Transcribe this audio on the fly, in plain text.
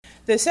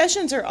The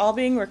sessions are all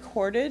being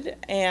recorded,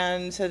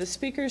 and so the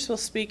speakers will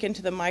speak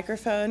into the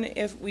microphone.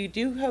 If we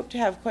do hope to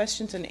have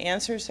questions and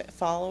answers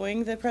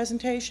following the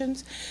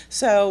presentations,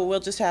 so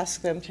we'll just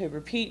ask them to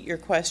repeat your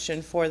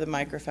question for the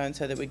microphone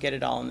so that we get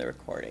it all in the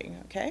recording,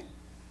 okay?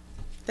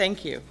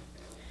 Thank you.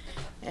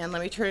 And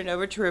let me turn it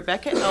over to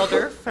Rebecca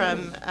Elder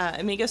from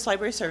Amigos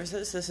Library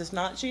Services. This is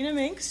not Gina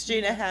Minks.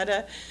 Gina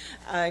had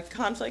a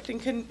conflict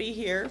and couldn't be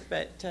here,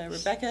 but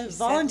Rebecca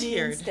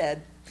volunteered.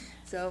 Instead.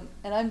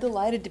 And I'm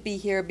delighted to be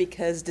here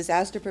because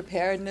disaster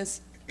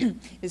preparedness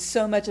is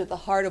so much at the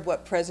heart of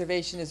what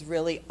preservation is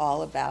really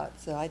all about.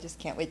 So I just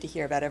can't wait to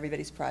hear about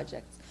everybody's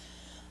projects.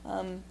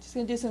 Just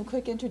going to do some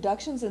quick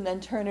introductions and then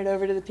turn it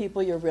over to the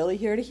people you're really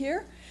here to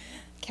hear.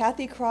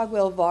 Kathy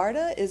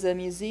Crogwell-Varda is a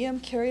museum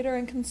curator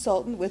and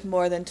consultant with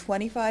more than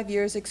 25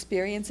 years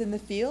experience in the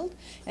field,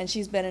 and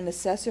she's been an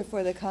assessor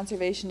for the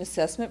Conservation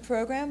Assessment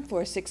Program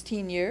for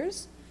 16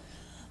 years.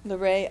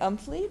 Lorraine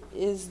Umfleet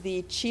is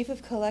the Chief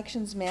of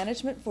Collections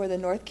Management for the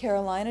North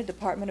Carolina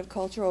Department of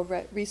Cultural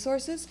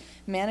Resources,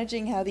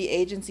 managing how the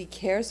agency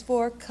cares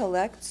for,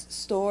 collects,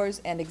 stores,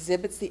 and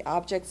exhibits the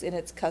objects in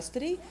its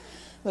custody.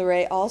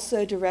 Lorraine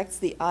also directs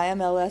the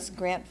IMLS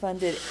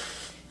grant-funded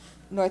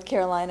North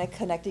Carolina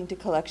Connecting to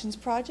Collections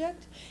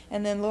project.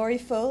 And then Lori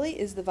Foley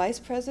is the Vice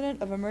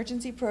President of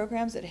Emergency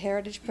Programs at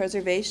Heritage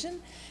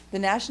Preservation, the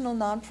national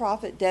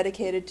nonprofit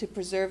dedicated to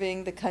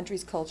preserving the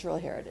country's cultural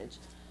heritage.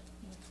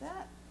 With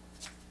that,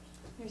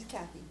 here's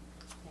Kathy.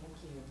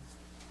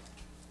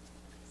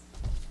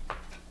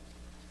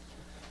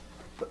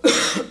 Thank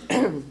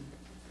you.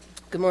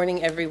 Good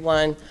morning,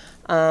 everyone.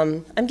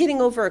 I'm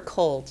getting over a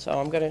cold, so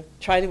I'm going to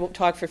try to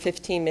talk for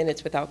 15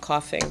 minutes without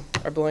coughing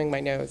or blowing my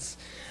nose.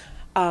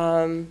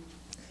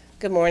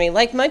 Good morning.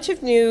 Like much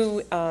of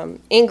New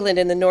England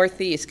and the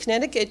Northeast,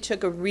 Connecticut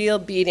took a real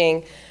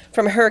beating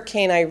from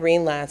Hurricane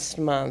Irene last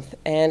month.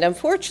 And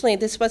unfortunately,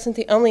 this wasn't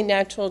the only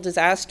natural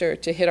disaster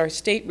to hit our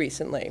state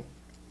recently.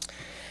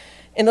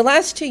 In the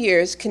last 2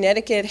 years,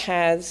 Connecticut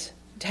has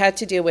had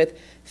to deal with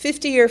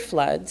 50-year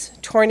floods,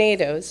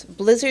 tornadoes,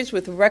 blizzards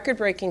with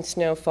record-breaking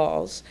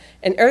snowfalls,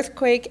 an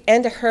earthquake,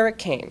 and a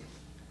hurricane.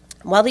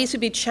 While these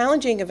would be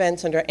challenging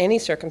events under any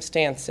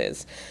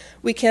circumstances,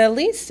 we can at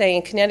least say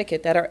in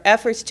Connecticut that our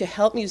efforts to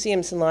help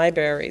museums and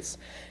libraries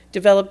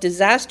develop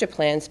disaster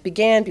plans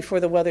began before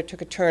the weather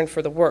took a turn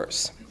for the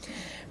worse.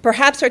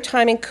 Perhaps our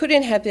timing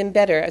couldn't have been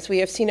better, as we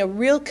have seen a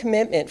real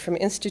commitment from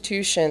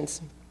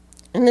institutions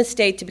in the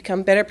state to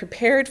become better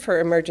prepared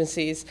for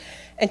emergencies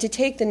and to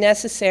take the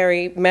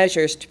necessary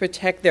measures to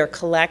protect their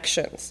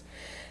collections.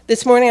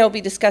 This morning I will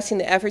be discussing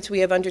the efforts we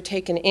have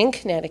undertaken in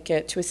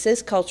Connecticut to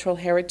assist cultural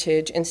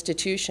heritage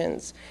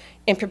institutions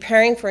in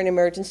preparing for an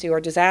emergency or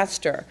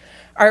disaster.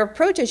 Our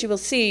approach, as you will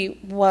see,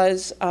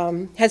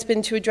 has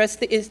been to address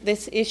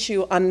this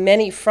issue on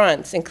many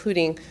fronts,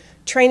 including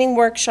training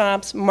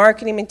workshops,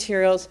 marketing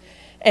materials,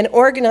 and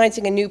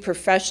organizing a new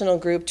professional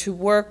group to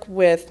work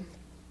with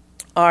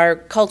our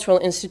cultural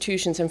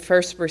institutions and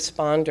first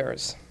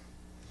responders.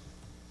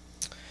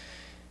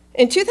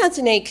 In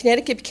 2008,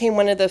 Connecticut became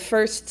one of the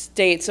first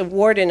states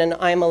awarded an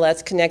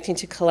IMLS Connecting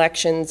to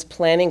Collections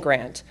planning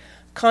grant.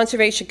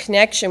 Conservation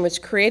Connection was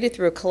created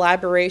through a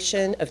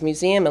collaboration of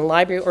museum and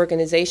library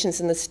organizations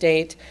in the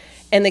state,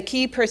 and the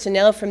key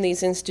personnel from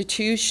these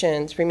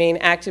institutions remain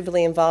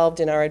actively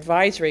involved in our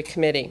advisory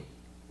committee.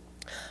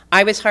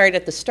 I was hired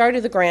at the start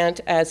of the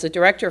grant as the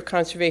director of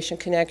Conservation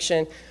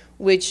Connection,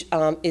 which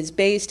is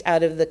based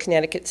out of the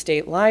Connecticut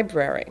State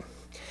Library.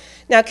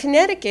 Now,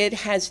 Connecticut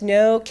has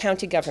no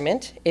county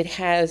government. It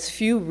has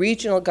few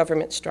regional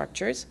government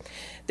structures.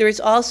 There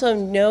is also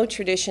no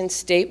tradition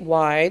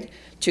statewide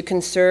to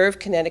conserve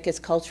Connecticut's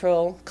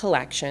cultural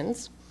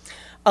collections.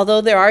 Although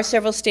there are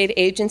several state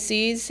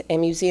agencies and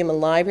museum and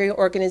library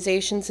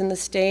organizations in the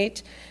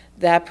state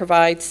that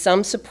provide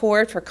some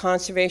support for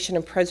conservation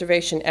and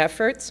preservation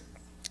efforts,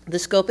 the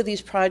scope of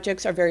these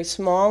projects are very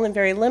small and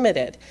very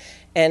limited.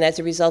 And as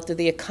a result of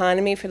the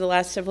economy for the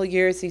last several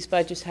years, these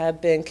budgets have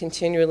been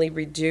continually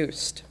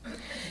reduced.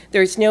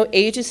 There is no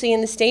agency in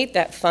the state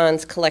that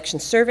funds collection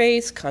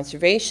surveys,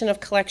 conservation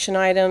of collection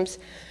items,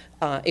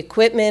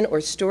 equipment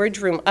or storage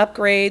room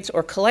upgrades,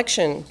 or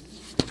collection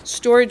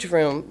storage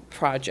room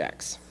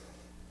projects.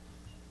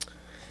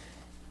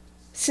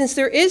 Since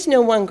there is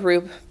no one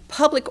group,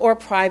 public or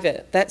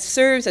private, that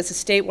serves as a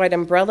statewide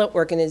umbrella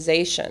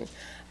organization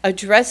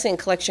addressing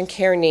collection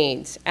care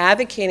needs,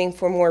 advocating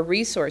for more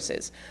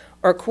resources,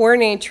 or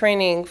coordinating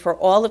training for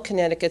all of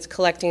Connecticut's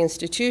collecting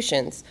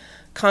institutions,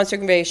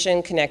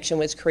 Conservation Connection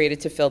was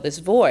created to fill this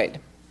void.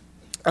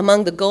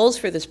 Among the goals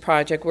for this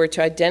project were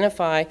to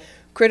identify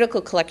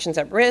critical collections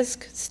at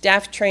risk,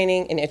 staff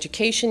training and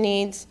education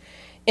needs,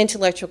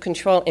 intellectual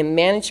control and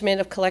management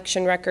of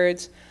collection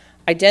records,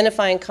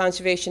 identifying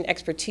conservation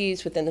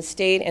expertise within the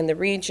state and the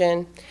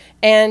region,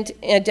 and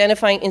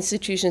identifying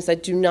institutions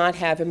that do not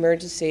have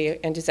emergency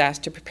and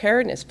disaster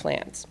preparedness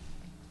plans.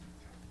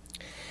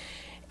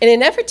 In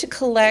an effort to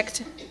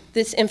collect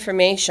this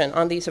information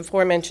on these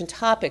aforementioned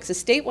topics, a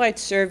statewide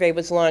survey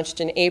was launched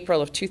in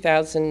April of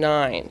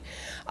 2009.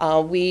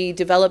 We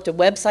developed a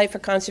website for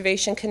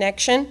Conservation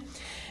Connection,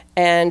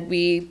 and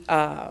we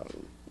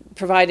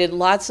provided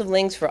lots of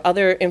links for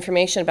other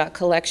information about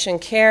collection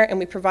care, and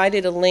we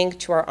provided a link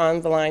to our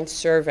online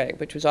survey,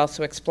 which was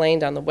also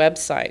explained on the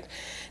website.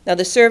 Now,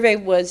 the survey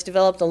was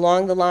developed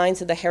along the lines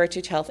of the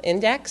Heritage Health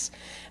Index,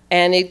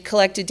 and it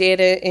collected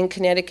data in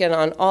Connecticut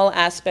on all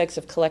aspects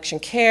of collection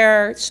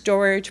care,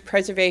 storage,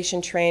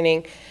 preservation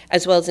training,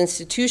 as well as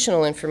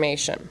institutional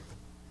information.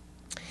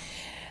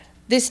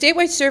 This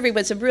statewide survey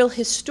was a real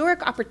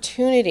historic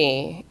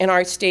opportunity in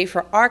our state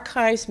for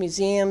archives,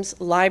 museums,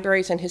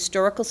 libraries, and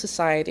historical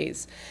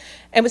societies,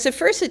 and was the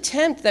first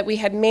attempt that we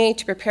had made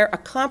to prepare a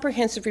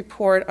comprehensive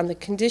report on the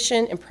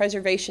condition and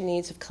preservation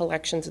needs of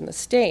collections in the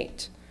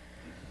state.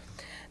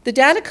 The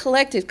data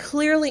collected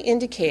clearly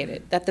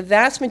indicated that the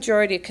vast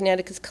majority of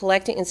Connecticut's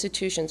collecting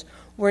institutions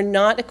were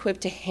not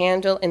equipped to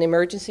handle an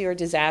emergency or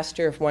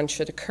disaster if one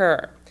should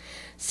occur.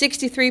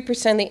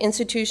 63% of the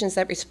institutions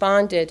that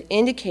responded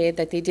indicated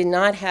that they did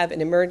not have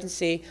an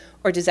emergency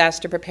or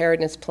disaster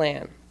preparedness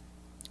plan.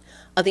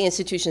 Of the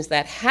institutions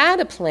that had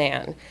a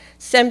plan,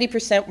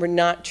 70% were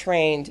not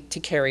trained to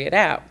carry it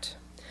out.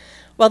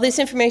 While this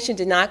information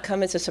did not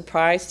come as a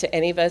surprise to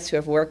any of us who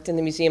have worked in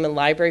the museum and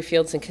library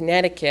fields in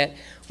Connecticut,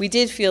 we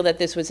did feel that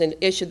this was an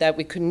issue that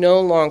we could no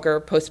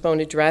longer postpone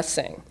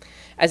addressing,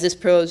 as this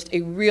posed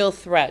a real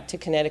threat to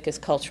Connecticut's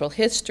cultural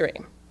history.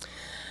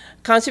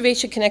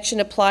 Conservation Connection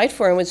applied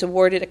for and was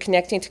awarded a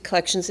Connecting to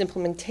Collections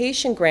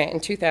implementation grant in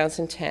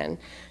 2010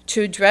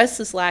 to address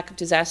this lack of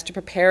disaster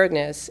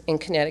preparedness in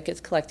Connecticut's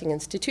collecting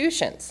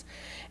institutions.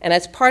 And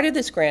as part of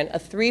this grant, a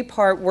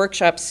 3-part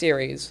workshop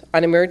series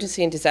on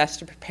emergency and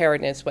disaster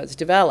preparedness was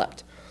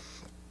developed.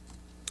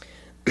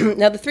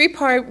 Now, the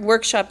 3-part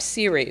workshop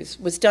series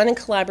was done in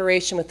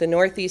collaboration with the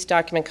Northeast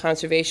Document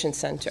Conservation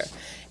Center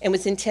and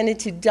was intended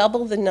to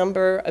double the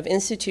number of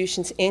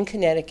institutions in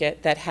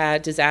Connecticut that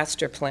had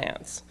disaster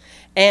plans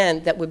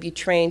and that would be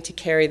trained to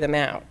carry them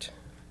out.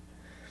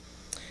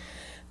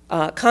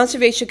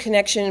 Conservation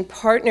Connection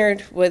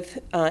partnered with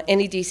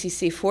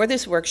NEDCC for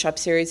this workshop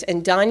series,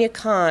 and Danya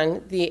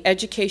Khan, the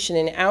Education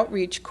and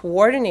Outreach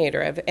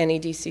Coordinator of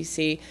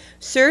NEDCC,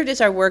 served as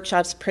our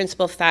workshop's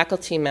principal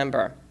faculty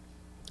member.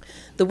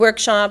 The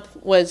workshop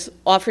was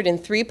offered in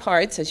 3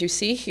 parts, as you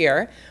see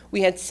here.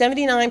 We had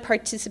 79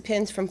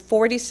 participants from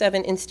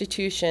 47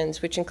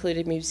 institutions, which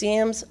included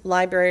museums,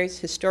 libraries,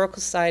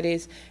 historical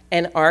societies,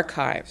 and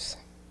archives.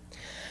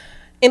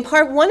 In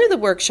part 1 of the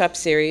workshop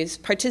series,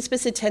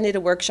 participants attended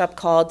a workshop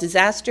called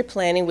Disaster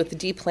Planning with the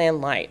D-Plan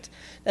Light.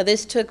 Now,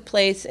 this took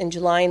place in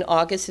July and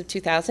August of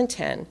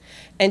 2010,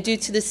 and due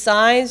to the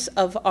size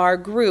of our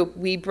group,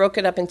 we broke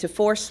it up into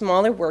 4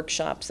 smaller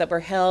workshops that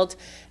were held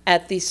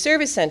at the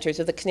service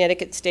centers of the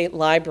Connecticut State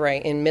Library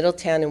in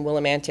Middletown and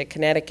Willimantic,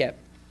 Connecticut.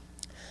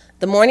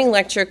 The morning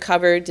lecture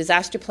covered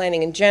disaster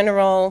planning in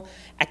general,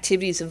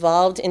 activities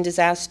involved in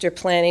disaster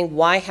planning,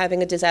 why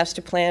having a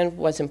disaster plan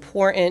was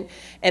important,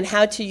 and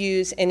how to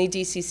use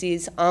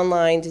NEDCC's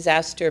online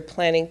disaster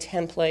planning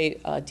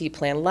template,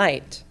 D-Plan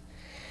Lite.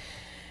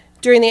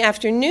 During the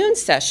afternoon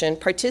session,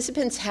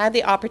 participants had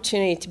the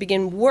opportunity to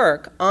begin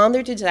work on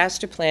their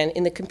disaster plan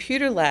in the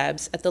computer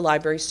labs at the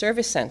Library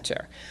Service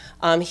Center.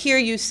 Here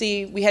you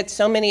see we had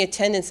so many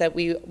attendants that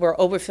we were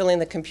overfilling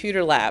the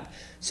computer lab,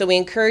 so we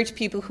encouraged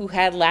people who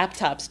had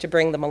laptops to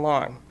bring them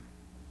along.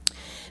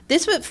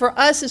 For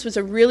us, this was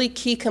a really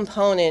key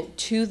component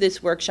to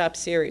this workshop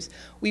series.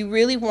 We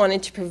really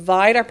wanted to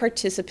provide our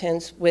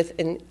participants with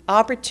an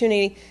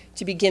opportunity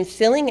to begin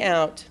filling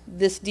out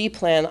this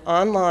D-Plan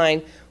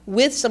online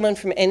with someone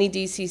from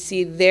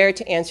NEDCC there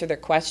to answer their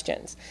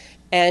questions.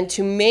 And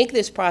to make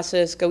this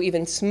process go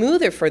even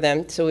smoother for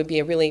them, so it would be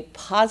a really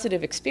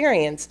positive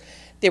experience,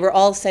 they were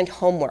all sent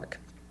homework,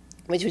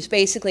 which was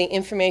basically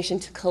information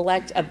to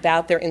collect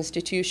about their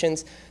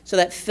institutions so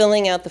that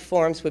filling out the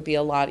forms would be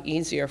a lot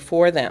easier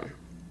for them.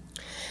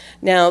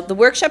 Now, the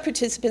workshop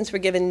participants were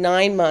given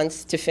 9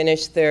 months to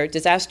finish their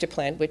disaster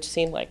plan, which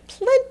seemed like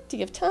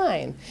plenty of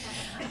time.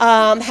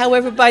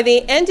 However, by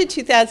the end of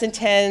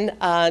 2010,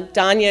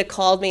 Danya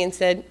called me and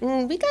said,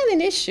 we got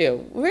an issue.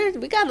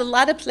 We got a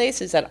lot of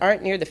places that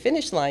aren't near the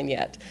finish line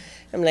yet.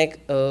 I'm like,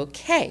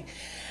 okay.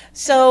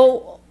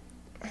 So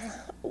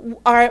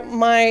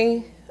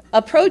my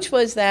approach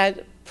was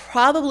that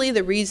probably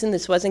the reason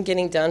this wasn't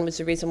getting done was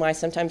the reason why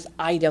sometimes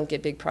I don't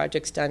get big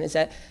projects done, is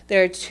that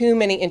there are too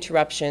many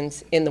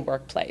interruptions in the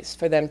workplace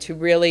for them to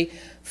really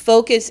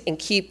focus and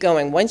keep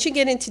going. Once you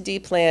get into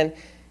D-Plan,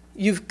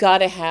 you've got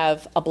to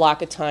have a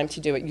block of time to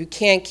do it. You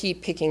can't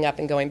keep picking up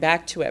and going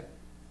back to it.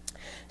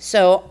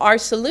 So our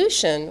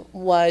solution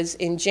was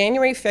in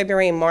January,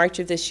 February, and March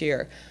of this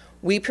year,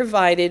 we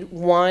provided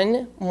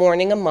 1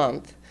 morning a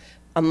month,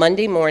 a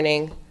Monday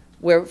morning,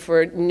 where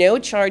for no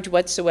charge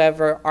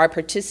whatsoever, our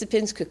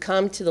participants could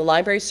come to the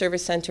Library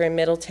Service Center in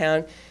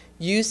Middletown,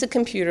 use the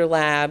computer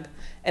lab,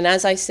 and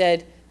as I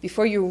said,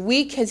 before your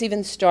week has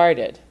even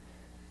started,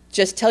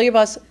 just tell your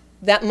boss,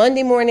 that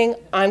Monday morning,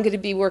 I'm going to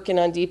be working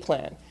on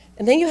D-Plan.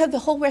 And then you have the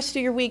whole rest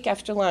of your week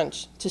after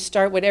lunch to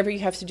start whatever you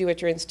have to do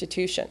at your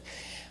institution.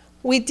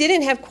 We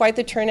didn't have quite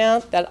the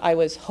turnout that I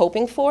was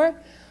hoping for,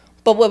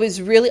 but what was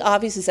really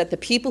obvious is that the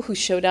people who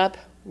showed up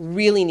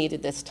really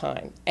needed this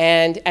time.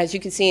 And as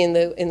you can see in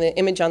the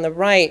image on the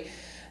right,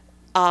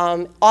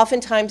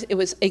 oftentimes it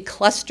was a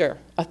cluster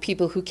of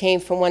people who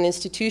came from one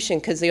institution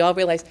because they all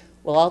realized,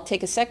 we'll all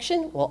take a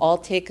section, we'll all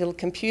take a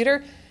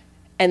computer,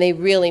 and they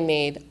really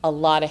made a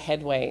lot of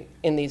headway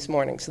in these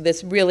mornings. So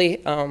this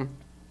really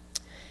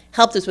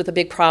helped us with a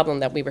big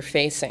problem that we were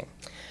facing.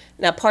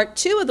 Now, part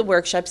 2 of the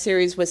workshop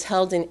series was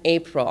held in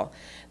April.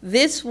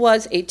 This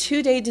was a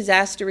 2-day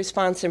disaster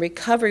response and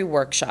recovery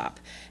workshop.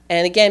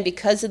 And again,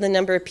 because of the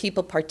number of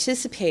people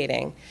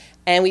participating,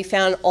 and we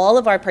found all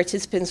of our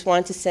participants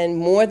wanted to send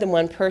more than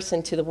one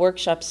person to the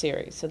workshop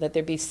series so that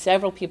there'd be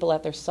several people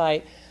at their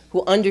site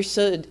who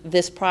understood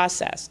this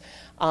process.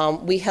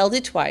 We held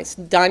it twice.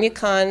 Danya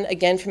Khan,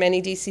 again from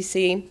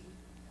NEDCC,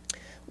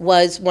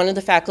 was one of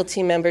the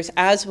faculty members,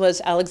 as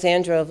was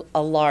Alexandra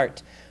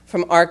Allard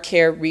from Our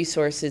Care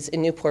Resources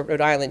in Newport,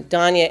 Rhode Island.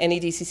 Danya,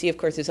 NEDCC, of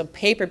course, is a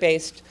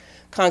paper-based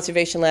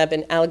conservation lab,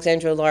 and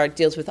Alexandra Allard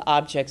deals with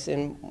objects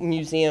in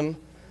museum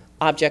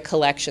object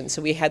collections.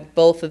 So we had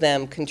both of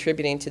them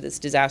contributing to this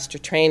disaster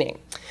training.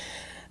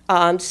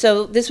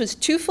 So this was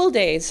 2 full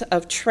days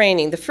of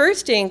training. The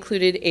first day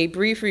included a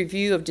brief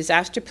review of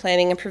disaster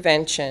planning and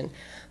prevention,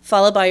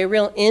 followed by a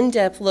real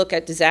in-depth look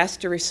at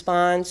disaster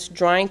response,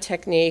 drawing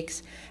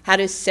techniques, how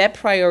to set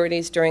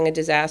priorities during a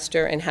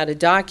disaster, and how to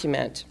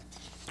document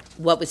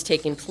what was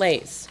taking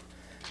place.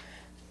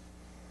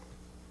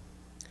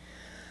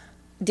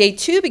 Day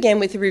 2 began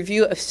with a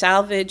review of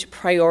salvage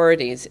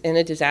priorities in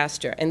a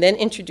disaster, and then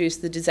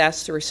introduced the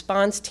disaster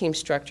response team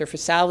structure for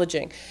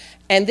salvaging.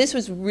 And this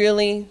was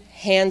really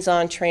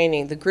hands-on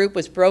training. The group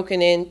was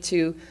broken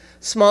into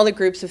smaller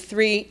groups of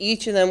 3.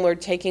 Each of them were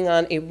taking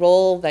on a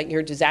role that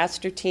your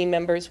disaster team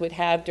members would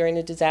have during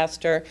a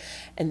disaster.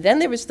 And then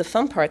there was the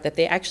fun part that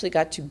they actually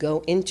got to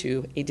go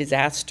into a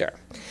disaster.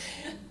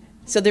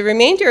 So the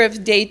remainder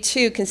of day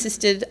 2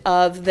 consisted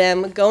of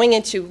them going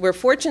into, we're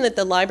fortunate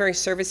the Library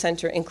Service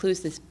Center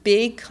includes this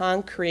big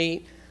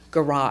concrete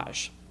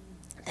garage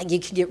that you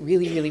can get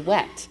really, really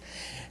wet.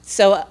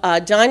 So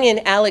Danya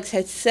and Alex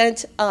had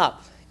set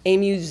up a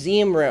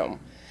museum room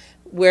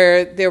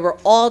where there were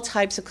all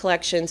types of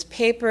collections,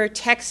 paper,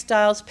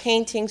 textiles,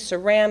 paintings,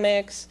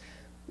 ceramics,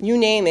 you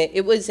name it,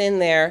 it was in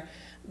there.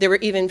 There were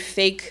even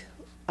fake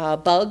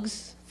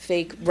bugs,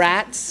 fake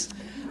rats.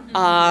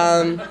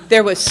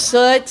 There was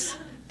soot,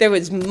 there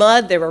was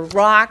mud, there were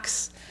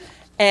rocks,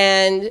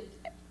 and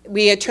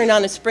we had turned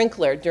on a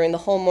sprinkler during the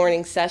whole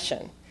morning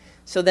session.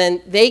 So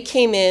then they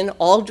came in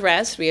all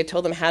dressed. We had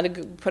told them how to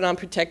put on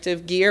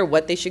protective gear,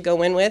 what they should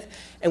go in with,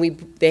 and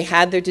they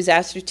had their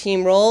disaster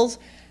team roles,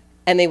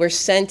 and they were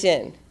sent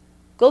in.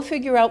 Go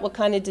figure out what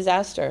kind of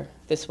disaster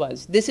this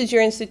was. This is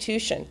your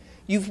institution.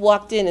 You've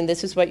walked in, and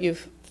this is what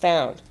you've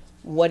found.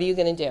 What are you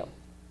going to do?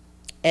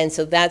 And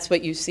so that's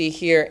what you see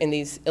here in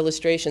these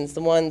illustrations.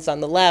 The ones on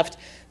the left,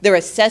 they're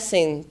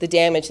assessing the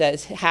damage that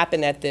has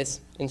happened at this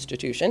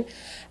institution.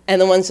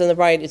 And the ones on the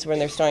right is when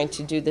they're starting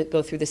to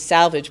go through the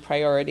salvage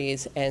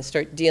priorities and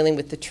start dealing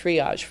with the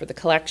triage for the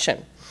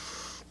collection.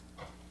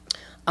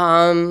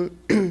 Now,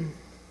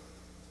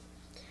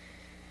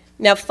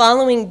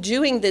 following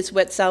doing this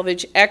wet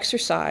salvage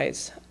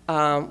exercise,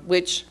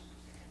 which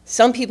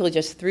some people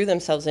just threw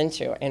themselves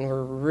into and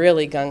were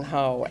really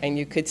gung-ho, and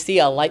you could see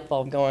a light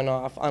bulb going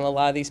off on a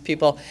lot of these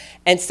people.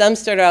 And some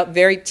started out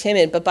very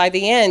timid, but by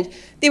the end,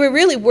 they were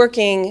really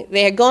working.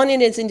 They had gone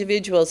in as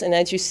individuals, and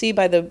as you see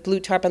by the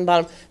blue tarp on the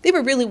bottom, they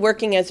were really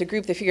working as a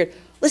group. They figured,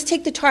 let's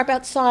take the tarp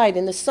outside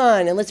in the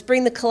sun, and let's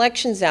bring the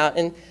collections out.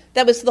 And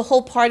that was the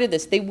whole part of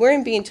this. They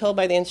weren't being told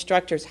by the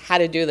instructors how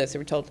to do this. They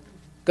were told,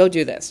 go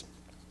do this.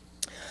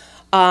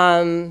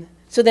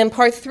 So then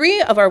part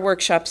 3 of our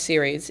workshop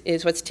series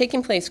is what's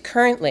taking place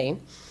currently.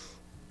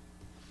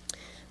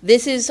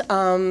 This is,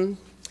 in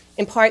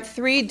part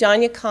 3,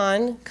 Danya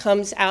Khan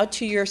comes out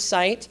to your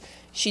site.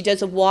 She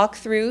does a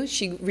walkthrough.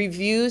 She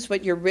reviews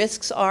what your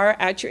risks are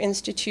at your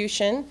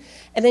institution.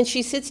 And then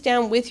she sits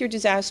down with your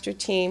disaster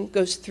team,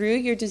 goes through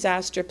your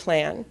disaster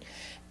plan.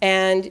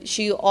 And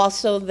she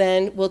also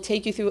then will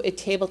take you through a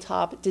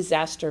tabletop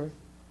disaster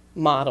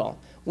model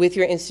with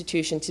your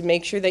institution to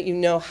make sure that you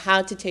know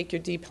how to take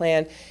your D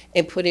plan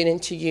and put it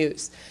into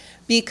use.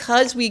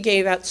 Because we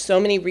gave out so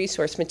many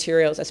resource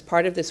materials as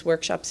part of this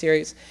workshop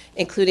series,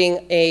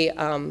 including a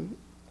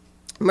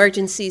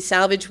emergency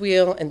salvage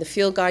wheel and the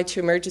field guide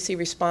to emergency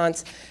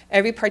response,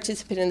 every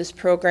participant in this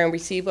program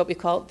received what we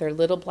call their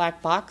little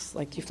black box,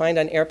 like you find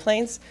on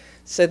airplanes.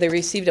 So they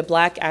received a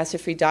black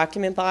acid-free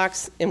document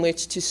box in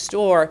which to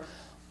store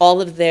all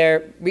of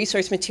their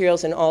resource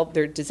materials and all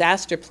their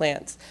disaster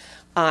plans.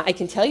 I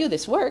can tell you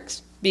this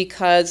works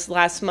because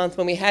last month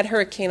when we had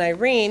Hurricane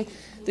Irene,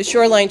 the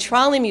Shoreline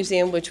Trolley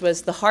Museum, which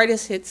was the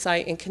hardest hit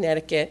site in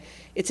Connecticut,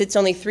 it sits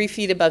only 3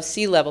 feet above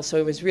sea level, so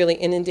it was really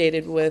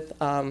inundated with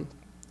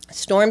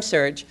storm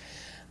surge.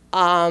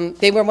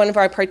 They were one of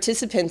our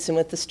participants, and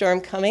with the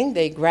storm coming,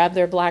 they grabbed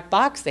their black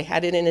box, they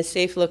had it in a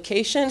safe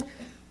location.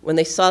 When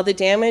they saw the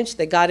damage,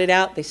 they got it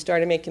out, they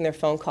started making their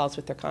phone calls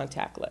with their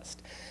contact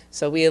list.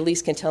 So we at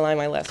least can tell on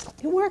my list,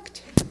 it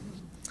worked.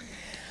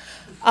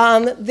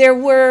 There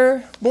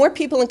were more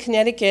people in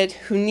Connecticut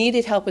who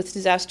needed help with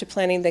disaster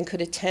planning than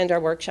could attend our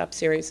workshop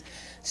series.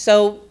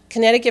 So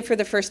Connecticut, for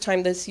the first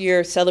time this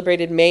year,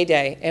 celebrated May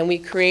Day, and we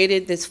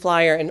created this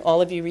flyer, and all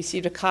of you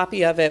received a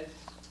copy of it.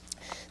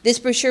 This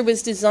brochure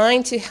was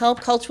designed to help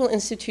cultural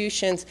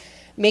institutions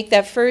make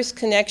that first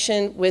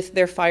connection with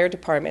their fire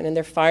department and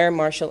their fire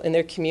marshal in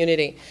their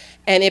community.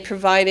 And it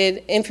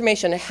provided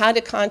information on how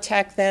to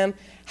contact them,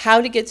 how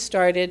to get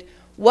started,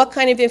 what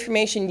kind of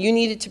information you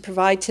needed to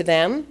provide to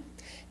them,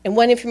 and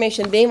what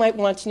information they might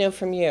want to know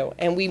from you.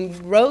 And we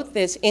wrote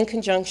this in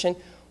conjunction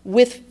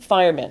with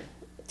firemen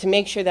to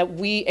make sure that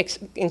we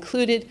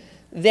included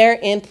their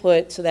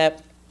input so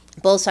that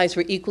both sides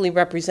were equally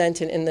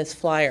represented in this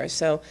flyer.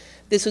 So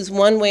this was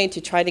one way to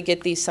try to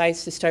get these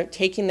sites to start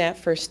taking that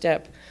first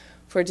step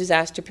for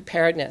disaster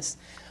preparedness.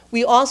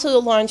 We also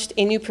launched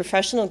a new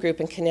professional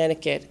group in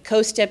Connecticut.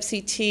 CoStep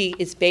CT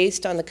is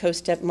based on the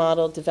CoStep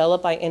model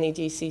developed by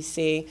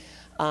NEDCC.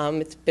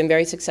 It's been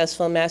very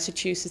successful in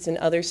Massachusetts and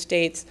other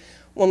states.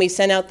 When we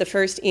sent out the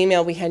first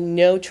email, we had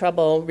no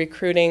trouble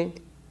recruiting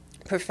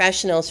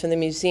professionals from the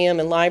museum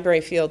and library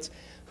fields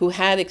who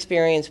had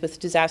experience with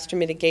disaster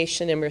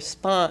mitigation and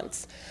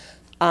response.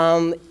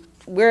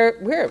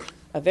 We're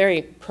a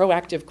very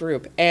proactive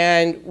group,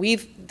 and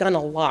we've done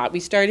a lot. We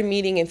started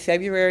meeting in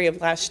February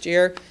of last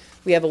year.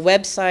 We have a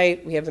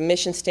website, we have a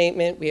mission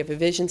statement, we have a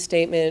vision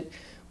statement,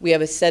 we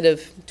have a set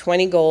of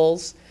 20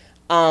 goals.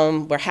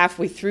 We're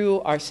halfway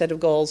through our set of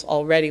goals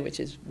already, which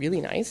is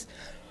really nice.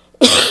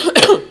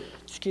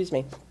 Excuse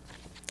me.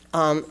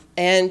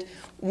 And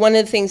one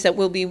of the things that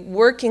we'll be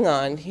working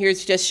on,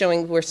 here's just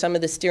showing where some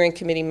of the steering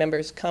committee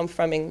members come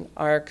from in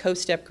our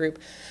CoStep group.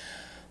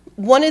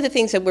 One of the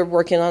things that we're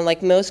working on,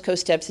 like most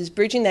CoSteps, is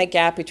bridging that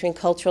gap between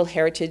cultural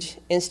heritage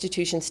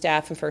institution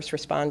staff and first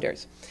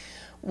responders.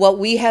 What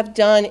we have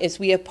done is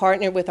we have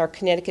partnered with our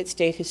Connecticut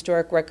State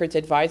Historic Records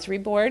Advisory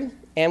Board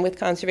and with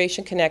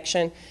Conservation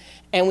Connection,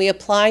 and we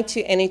applied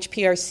to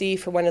NHPRC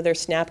for one of their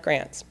SNAP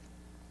grants.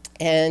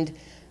 And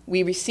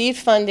we received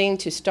funding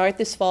to start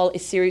this fall a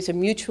series of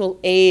mutual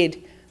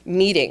aid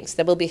meetings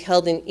that will be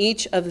held in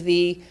each of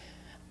the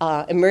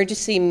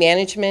emergency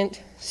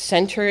management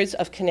centers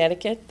of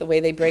Connecticut, the way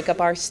they break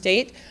up our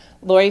state.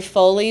 Lori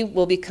Foley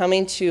will be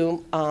coming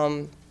to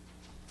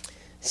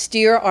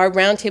steer our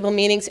roundtable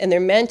meetings, and they're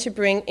meant to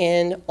bring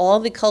in all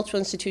the cultural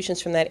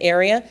institutions from that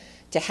area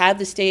to have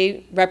the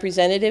state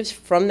representatives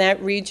from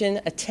that region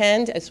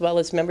attend, as well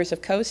as members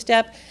of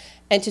CoStep,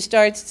 and to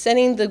start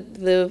setting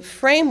the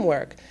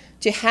framework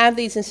to have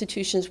these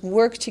institutions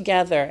work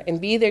together and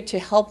be there to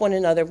help one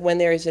another when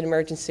there is an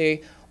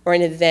emergency or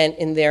an event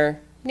in their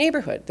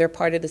neighborhood. They're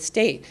part of the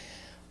state.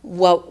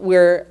 What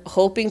we're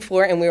hoping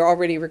for, and we're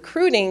already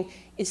recruiting,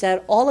 is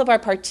that all of our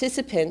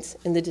participants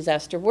in the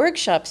Disaster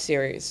Workshop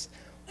Series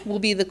will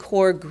be the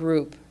core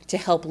group to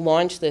help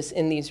launch this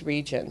in these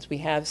regions. We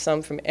have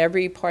some from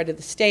every part of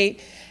the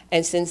state,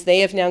 and since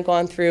they have now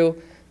gone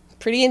through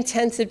pretty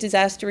intensive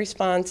disaster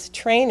response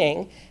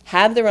training,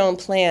 have their own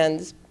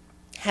plans,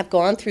 have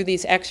gone through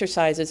these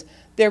exercises,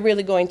 they're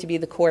really going to be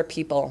the core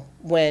people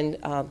when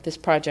this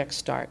project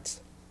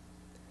starts.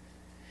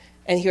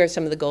 And here are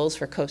some of the goals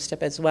for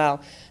CoStep as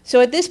well.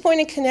 So at this point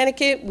in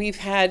Connecticut, we've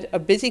had a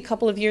busy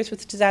couple of years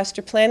with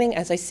disaster planning.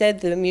 As I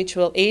said, the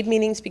mutual aid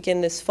meetings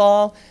begin this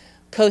fall.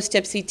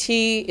 CoStep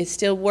CT is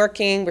still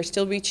working. We're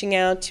still reaching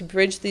out to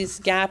bridge this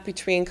gap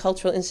between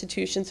cultural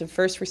institutions and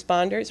first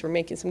responders. We're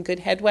making some good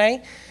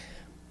headway.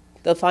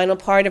 The final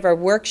part of our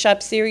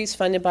workshop series,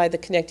 funded by the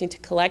Connecting to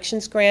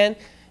Collections grant,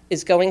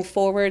 is going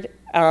forward.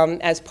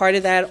 As part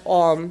of that,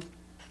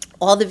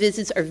 all the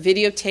visits are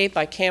videotaped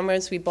by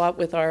cameras we bought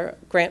with our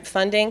grant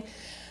funding.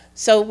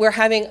 So we're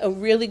having a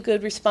really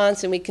good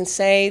response, and we can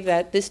say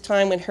that this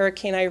time when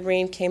Hurricane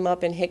Irene came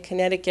up and hit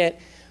Connecticut,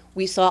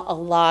 we saw a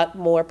lot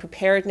more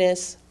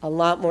preparedness, a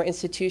lot more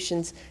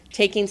institutions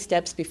taking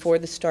steps before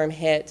the storm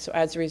hit. So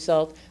as a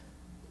result,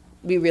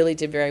 we really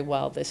did very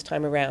well this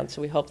time around.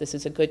 So we hope this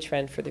is a good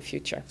trend for the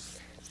future.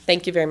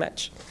 Thank you very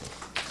much.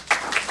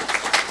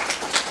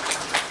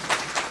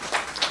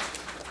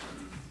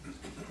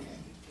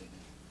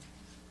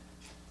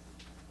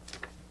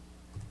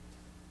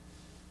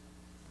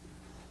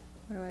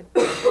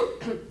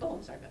 Oh,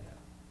 sorry about that.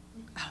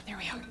 Oh, there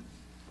we are.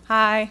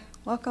 Hi,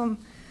 welcome,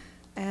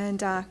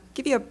 and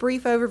give you a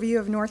brief overview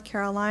of North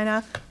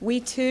Carolina. We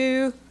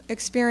too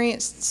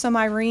experienced some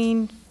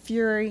Irene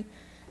fury,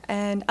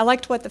 and I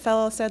liked what the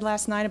fellow said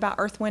last night about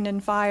earth, wind,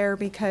 and fire,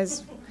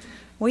 because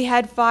we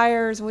had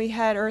fires, we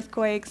had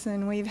earthquakes,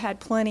 and we've had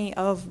plenty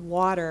of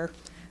water.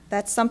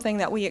 That's something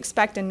that we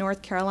expect in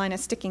North Carolina,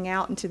 sticking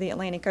out into the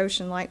Atlantic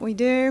Ocean like we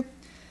do.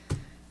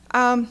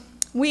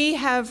 We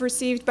have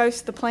received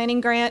both the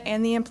planning grant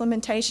and the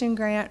implementation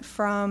grant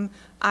from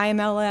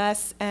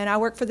IMLS, and I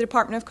work for the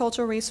Department of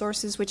Cultural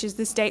Resources, which is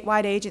the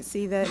statewide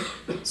agency that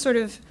sort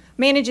of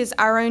manages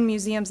our own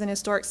museums and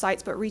historic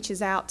sites, but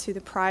reaches out to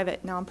the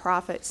private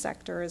nonprofit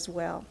sector as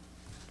well.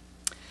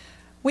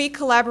 We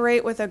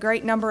collaborate with a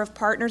great number of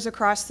partners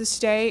across the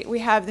state. We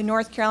have the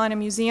North Carolina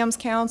Museums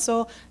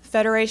Council,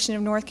 Federation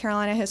of North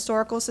Carolina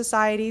Historical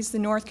Societies, the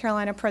North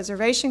Carolina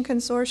Preservation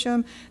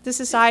Consortium, the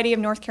Society of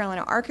North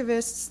Carolina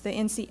Archivists, the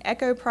NC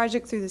ECHO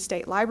project through the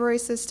state library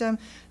system,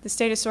 the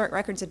State Historic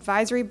Records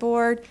Advisory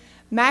Board,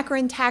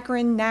 MACRN,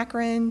 TACRN,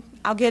 NACRN.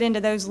 I'll get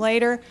into those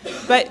later,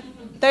 but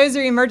those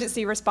are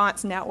emergency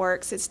response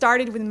networks. It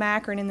started with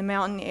MACRN in the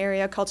Mountain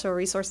Area Cultural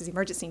Resources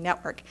Emergency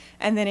Network,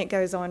 and then it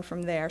goes on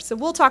from there. So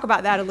we'll talk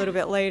about that a little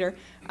bit later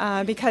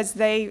because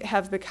they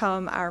have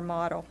become our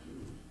model.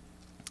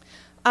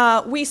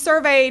 We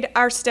surveyed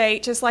our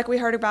state, just like we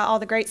heard about all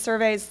the great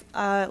surveys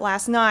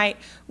last night.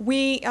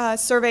 We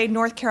surveyed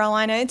North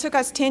Carolina. It took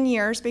us 10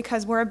 years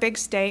because we're a big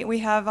state. We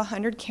have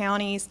 100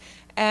 counties.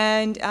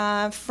 And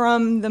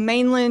from the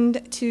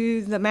mainland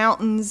to the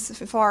mountains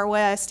far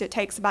west, it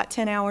takes about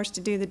 10 hours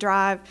to do the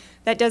drive.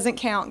 That doesn't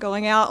count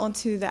going out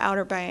onto the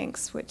Outer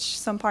Banks, which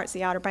some parts of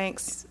the Outer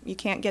Banks, you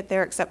can't get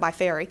there except by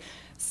ferry.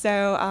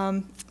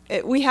 So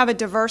we have a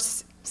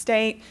diverse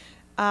state.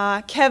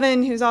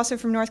 Kevin, who's also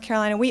from North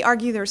Carolina, we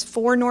argue there's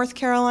 4 North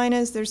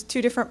Carolinas. There's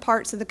 2 different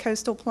parts of the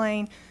coastal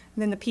plain,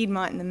 and then the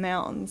Piedmont and the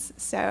mountains.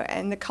 So,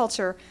 and the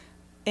culture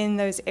in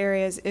those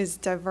areas is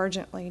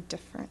divergently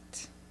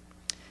different.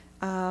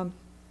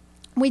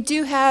 We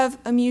do have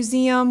a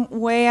museum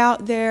way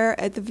out there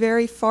at the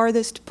very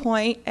farthest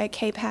point at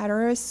Cape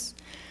Hatteras,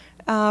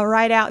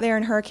 right out there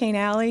in Hurricane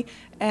Alley.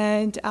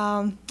 And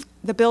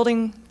the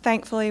building,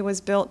 thankfully, was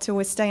built to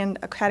withstand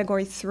a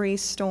Category 3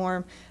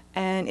 storm,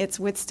 and it's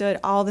withstood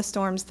all the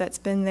storms that's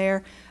been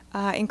there,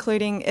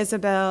 including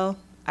Isabel,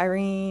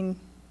 Irene,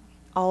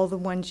 all the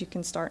ones you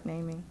can start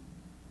naming.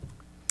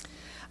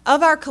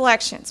 Of our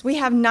collections, we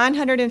have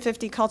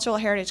 950 cultural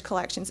heritage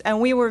collections, and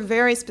we were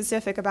very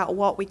specific about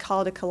what we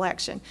called a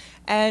collection.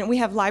 And we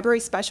have library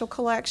special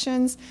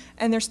collections,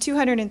 and there's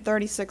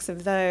 236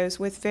 of those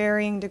with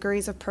varying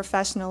degrees of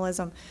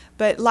professionalism.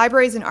 But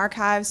libraries and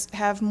archives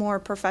have more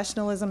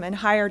professionalism and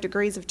higher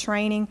degrees of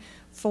training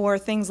for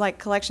things like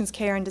collections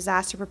care and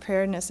disaster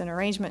preparedness and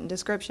arrangement and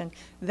description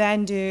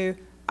than do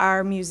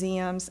our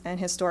museums and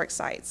historic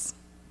sites.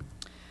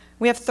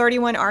 We have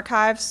 31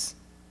 archives,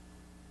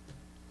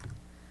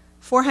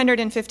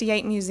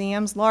 458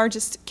 museums,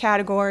 largest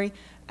category,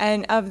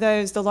 and of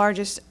those, the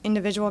largest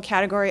individual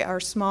category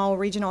are small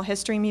regional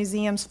history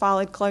museums,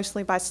 followed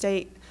closely by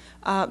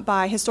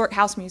by historic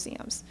house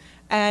museums.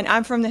 And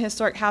I'm from the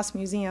historic house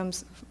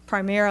museums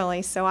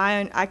primarily, so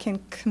I can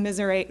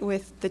commiserate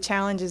with the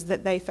challenges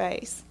that they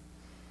face.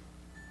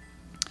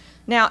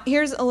 Now,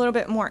 here's a little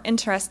bit more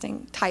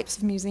interesting types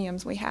of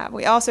museums we have.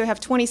 We also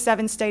have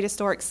 27 state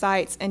historic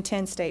sites and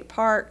 10 state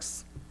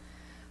parks,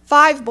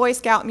 5 Boy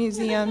Scout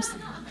museums,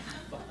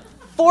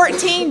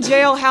 14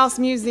 jailhouse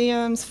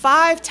museums,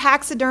 5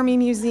 taxidermy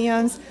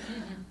museums,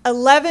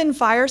 11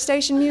 fire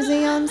station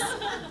museums.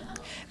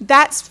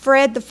 That's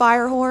Fred the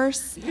fire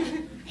horse.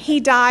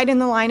 He died in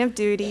the line of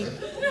duty.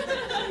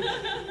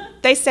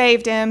 They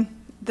saved him.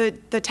 The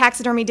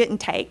taxidermy didn't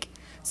take,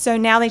 so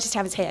now they just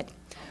have his head.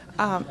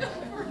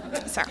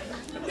 So,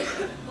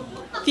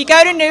 if you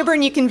go to New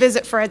Bern, you can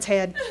visit Fred's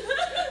head.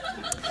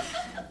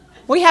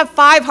 We have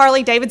 5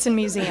 Harley-Davidson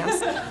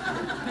museums.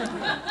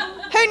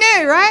 Who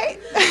knew, right?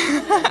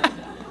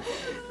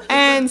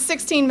 And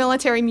 16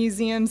 military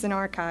museums and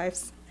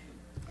archives.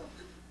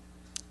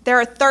 There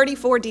are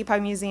 34 depot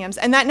museums,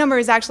 and that number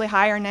is actually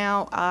higher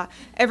now.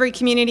 Every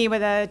community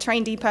with a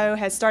train depot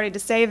has started to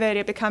save it.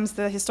 It becomes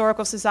the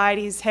Historical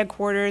Society's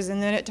headquarters,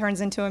 and then it turns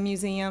into a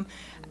museum.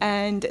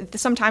 And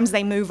sometimes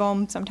they move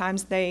them,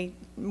 sometimes they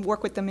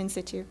work with them in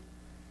situ.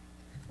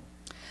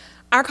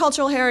 Our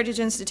cultural heritage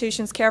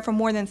institutions care for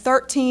more than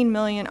 13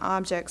 million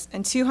objects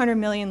and 200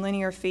 million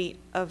linear feet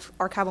of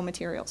archival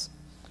materials.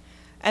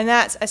 And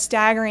that's a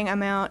staggering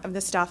amount of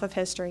the stuff of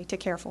history to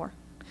care for.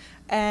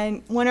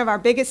 And one of our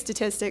biggest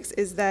statistics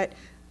is that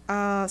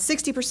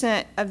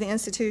 60% of the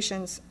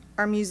institutions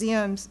are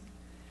museums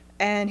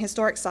and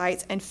historic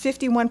sites, and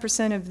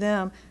 51% of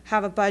them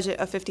have a budget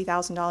of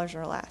 $50,000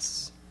 or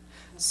less.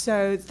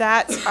 So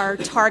that's our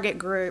target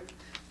group.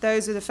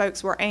 Those are the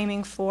folks we're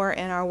aiming for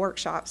in our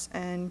workshops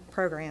and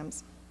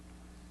programs.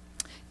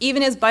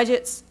 Even as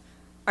budgets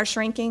are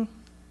shrinking,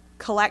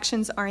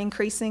 collections are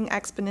increasing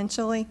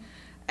exponentially,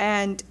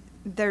 and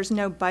there's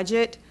no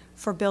budget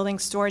for building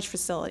storage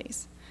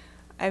facilities.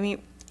 I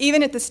mean,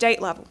 even at the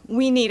state level,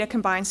 we need a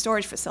combined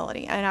storage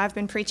facility. And I've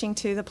been preaching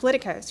to the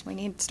politicos, we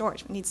need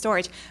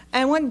storage.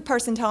 And one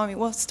person told me,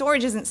 well,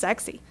 storage isn't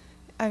sexy.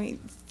 I mean,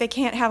 they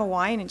can't have a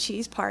wine and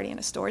cheese party in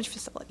a storage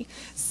facility.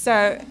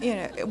 So, you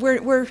know,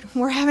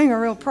 we're having a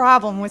real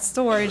problem with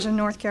storage in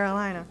North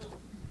Carolina.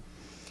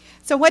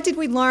 So what did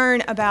we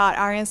learn about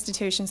our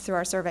institutions through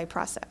our survey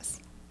process?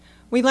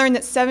 We learned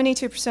that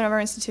 72% of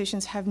our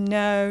institutions have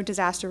no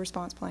disaster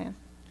response plan.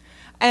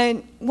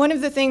 And one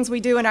of the things we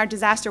do in our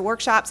disaster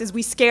workshops is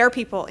we scare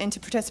people into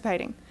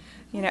participating.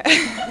 You know,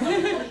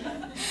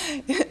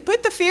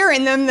 put the fear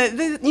in them that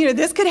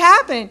this could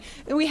happen.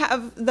 We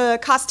have the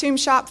costume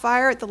shop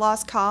fire at the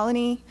Lost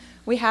Colony.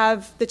 We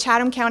have the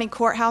Chatham County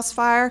Courthouse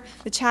fire.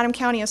 The Chatham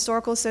County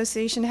Historical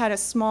Association had a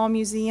small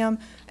museum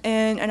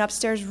in an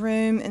upstairs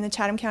room in the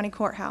Chatham County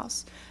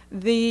Courthouse.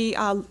 The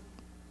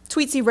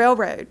Tweetsy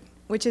Railroad,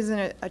 which is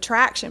an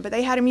attraction, but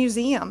they had a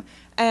museum,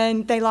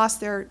 and they lost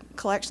their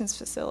collections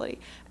facility.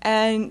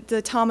 And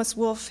the Thomas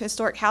Wolfe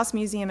Historic House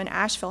Museum in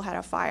Asheville had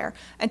a fire.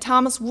 And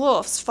Thomas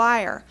Wolfe's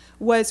fire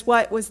was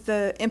what was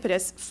the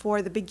impetus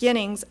for the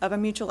beginnings of a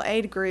mutual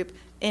aid group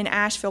in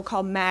Asheville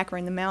called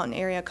MACRN, the Mountain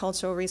Area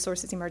Cultural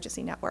Resources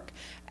Emergency Network.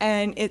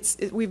 And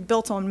we've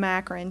built on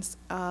MACRN's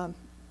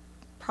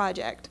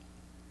project.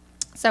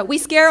 So we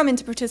scare them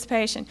into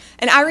participation.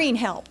 And Irene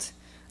helped.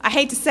 I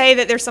hate to say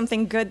that there's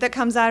something good that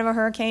comes out of a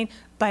hurricane,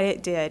 but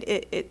it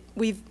did.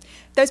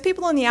 Those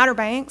people on the Outer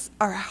Banks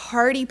are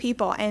hardy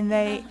people, and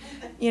they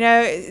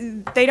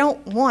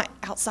don't want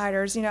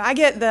outsiders. I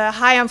get the,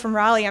 hi, I'm from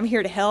Raleigh, I'm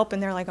here to help,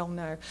 and they're like, oh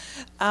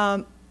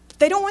no.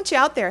 They don't want you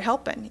out there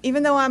helping.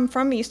 Even though I'm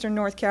from Eastern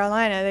North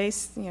Carolina,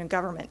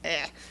 government,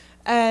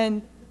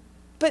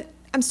 but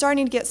I'm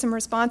starting to get some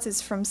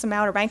responses from some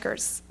Outer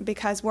Bankers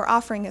because we're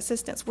offering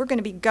assistance. We're going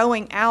to be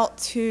going out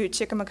to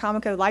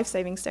Chickamaucomico Life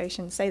Saving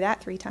Station. Say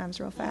that 3 times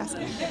real fast.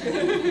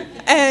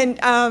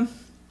 And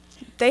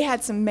they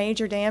had some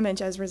major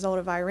damage as a result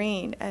of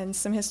Irene, and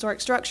some historic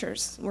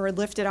structures were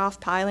lifted off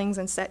pilings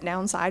and set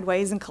down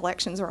sideways, and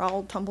collections are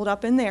all tumbled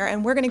up in there.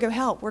 And we're going to go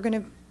help. We're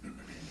going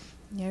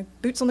to,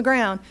 boots on the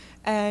ground.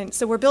 And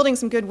so we're building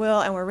some goodwill,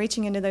 and we're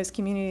reaching into those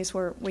communities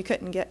where we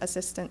couldn't get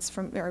assistance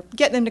from, or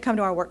get them to come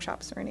to our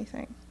workshops or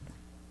anything.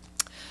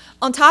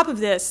 On top of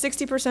this,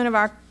 60% of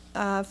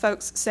our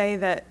folks say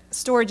that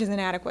storage is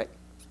inadequate.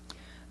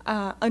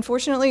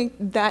 Unfortunately,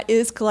 that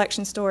is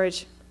collection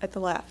storage at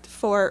the left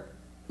for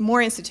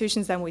more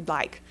institutions than we'd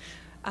like.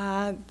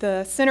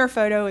 The center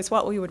photo is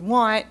what we would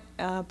want,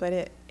 but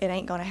it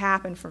ain't going to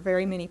happen for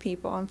very many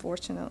people,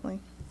 unfortunately.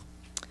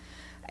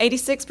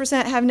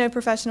 86% have no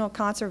professional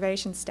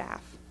conservation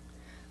staff,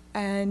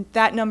 and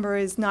that number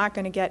is not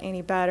going to get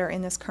any better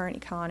in this current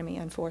economy,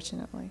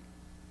 unfortunately.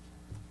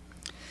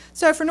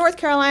 So for North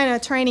Carolina,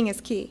 training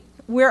is key.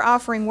 We're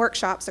offering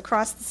workshops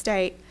across the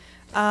state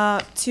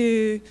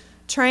to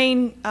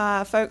train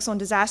folks on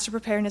disaster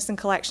preparedness and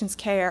collections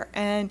care.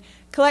 And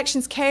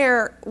collections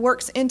care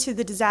works into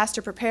the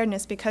disaster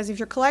preparedness because if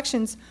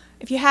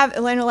you have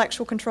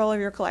intellectual control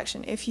of your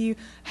collection, if you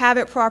have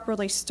it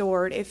properly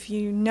stored, if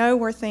you know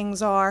where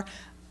things are,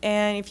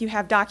 and if you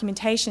have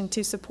documentation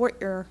to support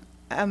your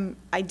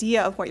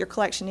idea of what your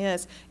collection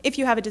is, if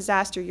you have a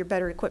disaster, you're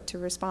better equipped to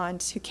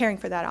respond to caring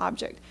for that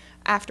object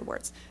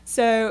afterwards.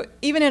 So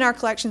even in our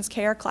collections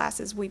care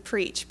classes, we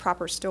preach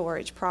proper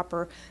storage,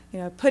 proper,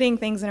 putting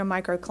things in a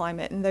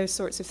microclimate and those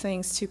sorts of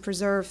things to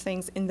preserve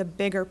things in the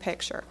bigger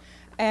picture.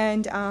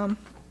 And I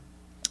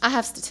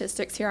have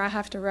statistics here I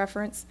have to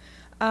reference.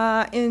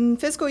 In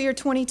fiscal year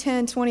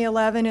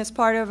 2010-2011, as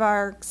part of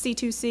our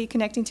C2C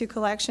Connecting to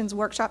Collections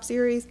workshop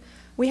series,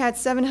 we had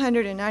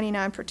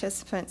 799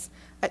 participants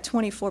at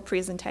 24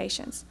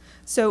 presentations.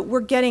 So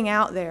we're getting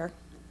out there,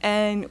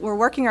 and we're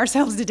working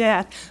ourselves to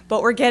death,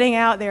 but we're getting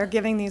out there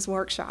giving these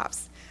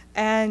workshops.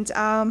 And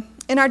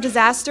in our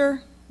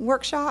disaster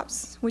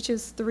workshops, which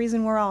is the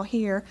reason we're all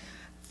here,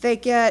 they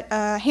get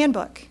a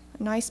handbook,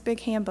 a nice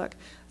big handbook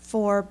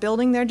for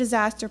building their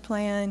disaster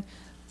plan,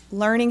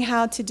 learning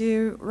how to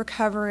do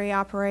recovery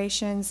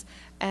operations,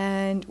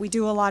 and we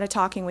do a lot of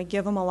talking. We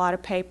give them a lot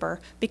of paper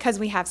because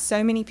we have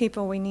so many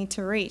people we need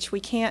to reach. We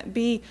can't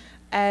be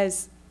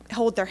as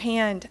hold their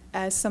hand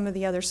as some of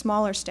the other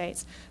smaller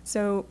states.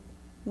 So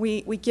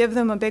we give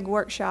them a big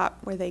workshop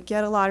where they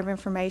get a lot of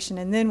information,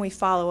 and then we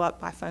follow up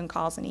by phone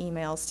calls and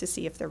emails to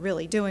see if they're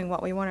really doing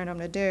what we wanted them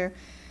to do.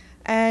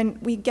 And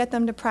we get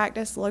them to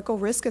practice local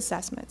risk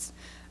assessments.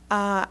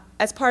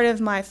 As part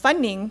of my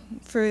funding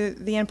for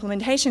the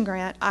implementation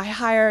grant, I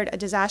hired a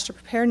disaster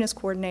preparedness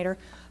coordinator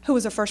who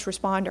was a first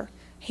responder.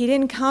 He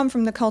didn't come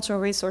from the cultural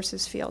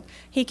resources field.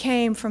 He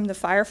came from the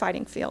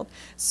firefighting field.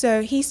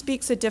 So he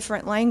speaks a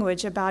different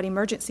language about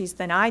emergencies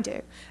than I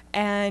do.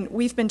 And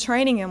we've been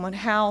training him on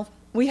how,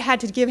 we had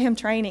to give him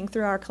training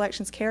through our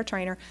collections care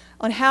trainer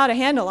on how to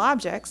handle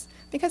objects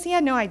because he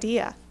had no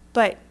idea.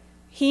 But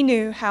he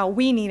knew how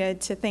we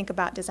needed to think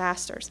about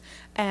disasters.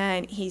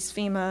 And he's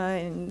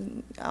FEMA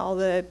and all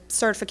the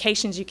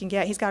certifications you can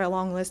get. He's got a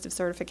long list of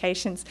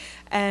certifications.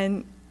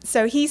 And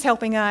so he's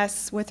helping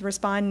us with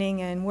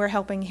responding, and we're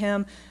helping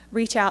him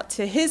reach out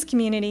to his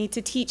community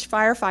to teach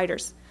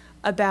firefighters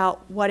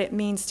about what it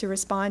means to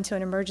respond to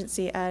an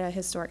emergency at a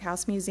historic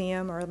house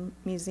museum or a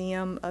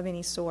museum of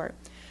any sort.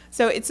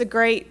 So it's a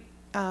great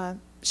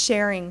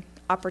sharing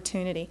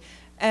opportunity.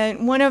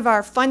 And one of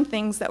our fun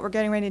things that we're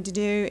getting ready to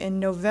do in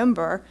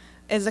November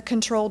is a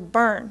controlled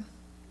burn.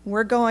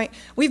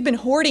 We've been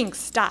hoarding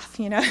stuff,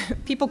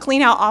 People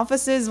clean out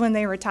offices when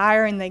they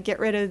retire and they get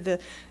rid of the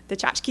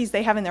tchotchkes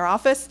they have in their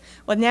office.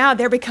 Well, now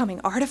they're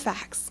becoming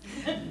artifacts.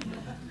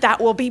 that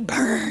will be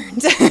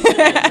burned.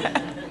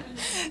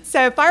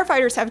 So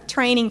firefighters have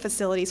training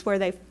facilities where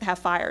they have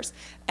fires.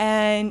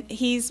 And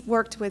he's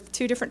worked with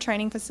 2 different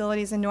training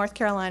facilities in North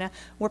Carolina.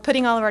 We're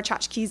putting all of our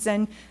tchotchkes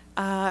in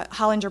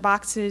Hollinger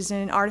boxes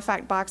and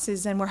artifact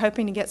boxes, and we're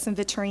hoping to get some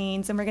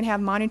vitrines, and we're going to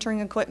have monitoring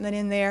equipment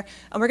in there,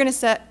 and we're going to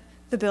set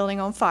the building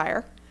on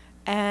fire.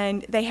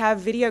 And they have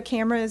video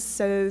cameras,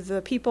 so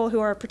the people who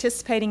are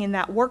participating in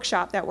that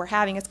workshop that we're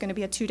having, it's going to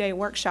be a 2-day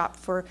workshop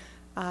for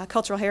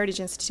cultural heritage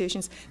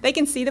institutions, they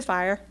can see the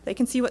fire, they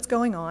can see what's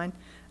going on,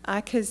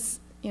 because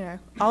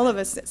all of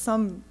us at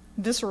some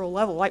visceral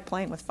level like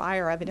playing with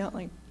fire,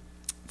 evidently.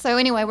 So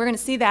anyway, we're going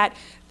to see that.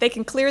 They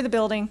can clear the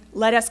building,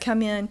 let us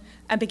come in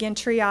and begin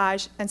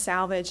triage and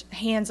salvage,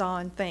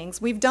 hands-on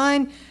things. We've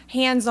done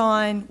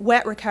hands-on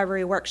wet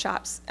recovery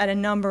workshops at a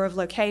number of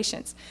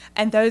locations,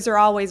 and those are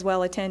always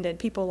well attended.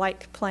 People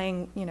like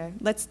playing,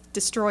 let's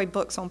destroy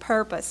books on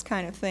purpose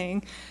kind of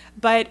thing.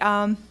 But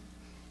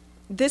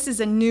this is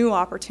a new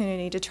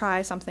opportunity to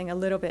try something a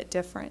little bit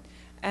different.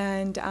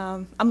 And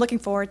I'm looking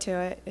forward to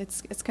it.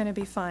 It's going to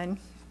be fun,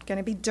 going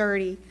to be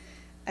dirty.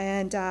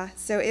 And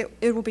so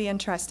it will be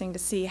interesting to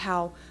see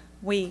how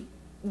we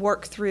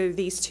work through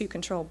these 2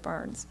 controlled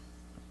burns.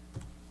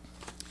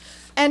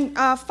 And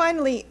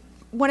finally,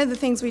 one of the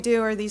things we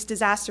do are these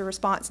disaster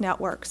response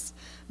networks.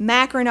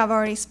 Makron I've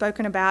already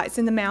spoken about. It's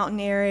in the mountain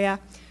area.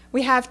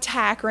 We have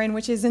Takron,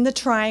 which is in the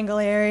Triangle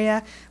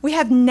area. We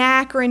have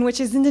Nakron, which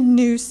is in the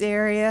Noose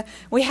area.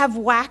 We have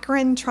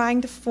Wakron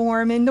trying to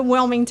form in the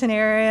Wilmington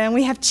area. And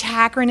we have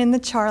Chakron in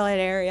the Charlotte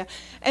area.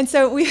 And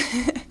so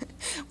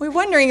we're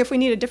wondering if we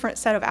need a different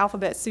set of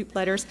alphabet soup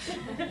letters.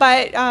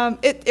 But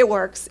it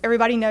works.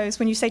 Everybody knows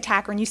when you say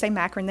Takron, you say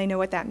Makron, they know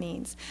what that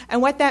means.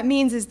 And what that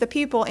means is the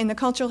people in the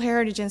Cultural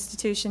Heritage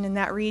Institution in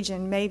that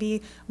region,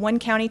 maybe 1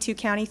 county, 2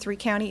 county, 3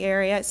 county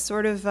area, it's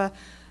sort of a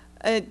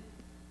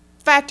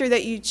factor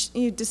that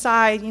you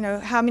decide,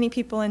 how many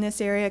people in this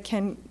area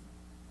can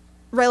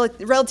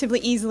relatively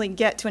easily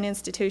get to an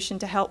institution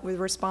to help with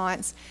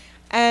response.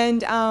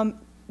 And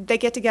they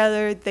get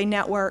together, they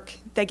network,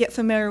 they get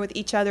familiar with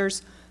each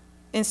other's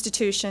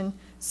institution,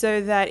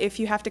 so that if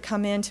you have to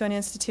come into an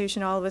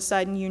institution, all of a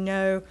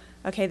sudden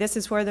okay, this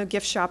is where the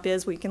gift shop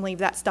is, we can leave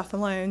that stuff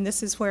alone.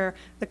 This is where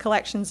the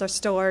collections are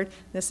stored.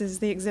 This is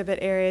the exhibit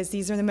areas.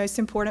 These are the most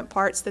important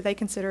parts that they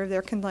consider of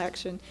their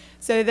collection,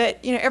 so that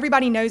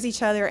everybody knows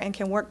each other and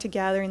can work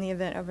together in the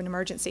event of an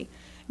emergency.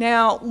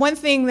 Now, one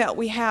thing that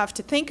we have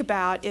to think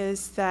about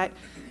is that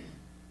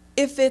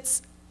if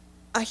it's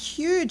a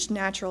huge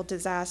natural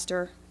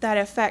disaster that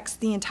affects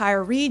the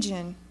entire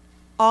region,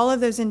 all of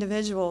those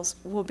individuals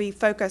will be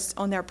focused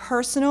on their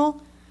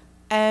personal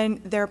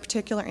and their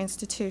particular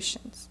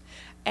institutions.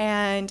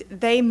 And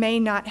they may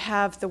not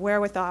have the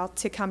wherewithal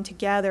to come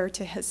together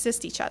to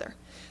assist each other.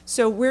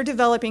 So we're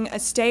developing a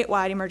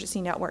statewide emergency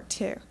network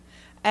too.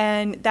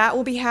 And that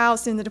will be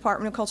housed in the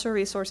Department of Cultural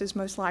Resources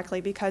most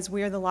likely, because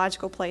we are the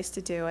logical place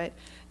to do it.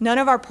 None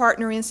of our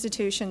partner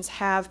institutions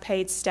have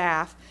paid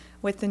staff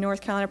with the North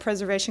Carolina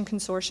Preservation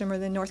Consortium or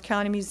the North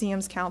Carolina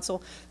Museums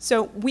Council.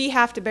 So we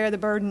have to bear the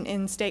burden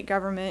in state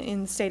government,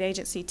 in the state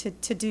agency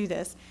to do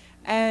this.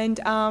 And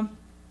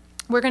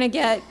we're going to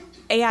get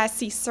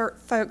AIC cert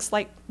folks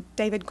like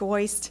David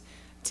Goist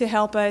to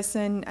help us,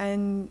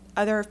 and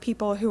other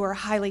people who are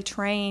highly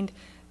trained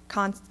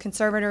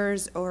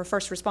conservators or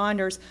first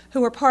responders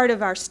who are part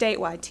of our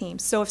statewide team.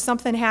 So if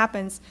something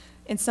happens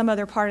in some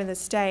other part of the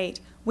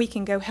state, we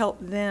can go help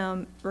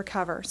them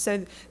recover.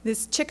 So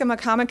this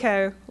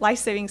Chickamaucomico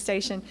Life-Saving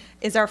Station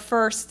is our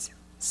first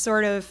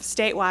sort of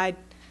statewide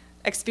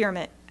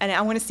experiment. And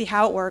I want to see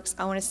how it works.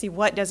 I want to see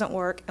what doesn't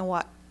work and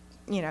what,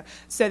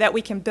 so that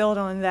we can build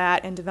on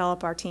that and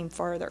develop our team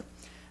further.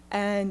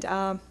 And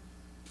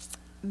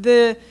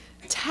the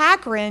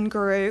Takron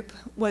group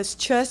was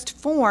just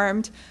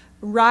formed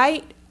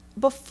right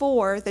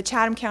before the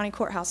Chatham County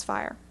Courthouse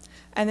fire.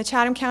 And the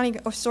Chatham County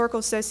Historical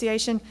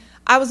Association,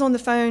 I was on the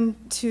phone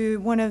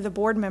to one of the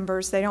board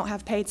members. They don't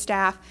have paid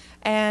staff,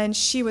 and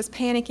she was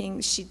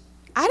panicking.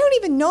 I don't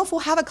even know if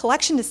we'll have a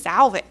collection to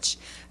salvage,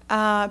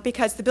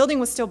 because the building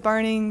was still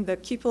burning. The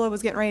cupola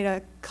was getting ready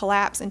to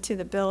collapse into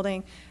the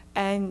building,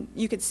 and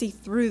you could see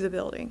through the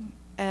building.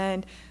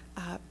 And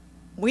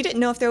we didn't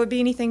know if there would be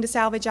anything to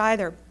salvage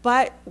either,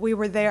 but we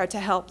were there to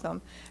help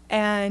them.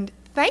 And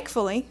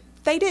thankfully,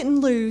 they didn't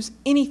lose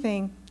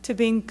anything to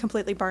being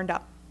completely burned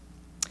up.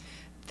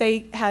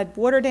 They had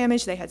water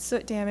damage, they had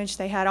soot damage,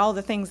 they had all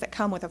the things that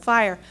come with a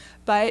fire.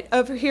 But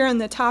over here on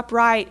the top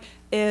right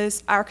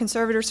is our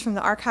conservators from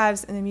the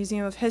archives and the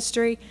Museum of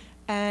History,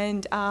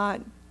 and our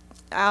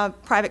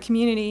private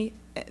community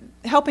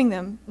helping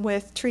them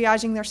with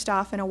triaging their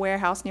stuff in a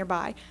warehouse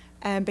nearby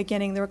and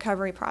beginning the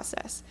recovery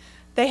process.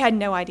 They had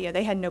no idea,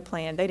 they had no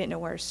plan, they didn't know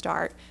where to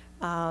start.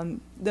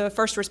 The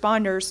first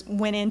responders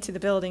went into the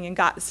building and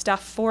got the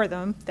stuff for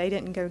them. They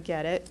didn't go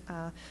get it.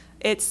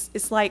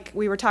 It's like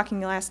we were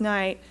talking last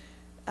night.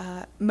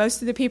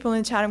 Most of the people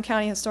in the Chatham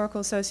County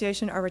Historical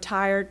Association are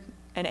retired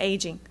and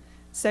aging,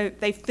 so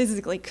they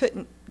physically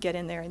couldn't get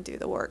in there and do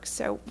the work.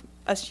 So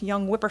us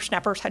young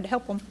whippersnappers had to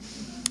help them.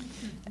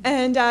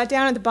 And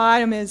down at the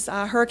bottom is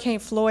Hurricane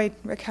Floyd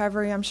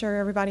recovery. I'm sure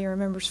everybody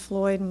remembers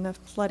Floyd and the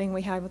flooding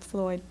we had with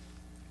Floyd.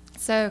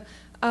 So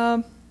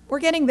we're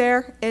getting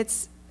there.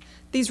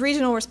 These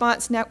regional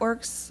response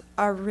networks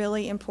are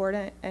really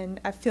important, and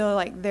I feel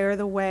like they're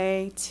the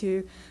way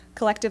to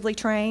collectively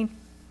train,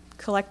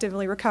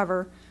 collectively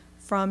recover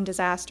from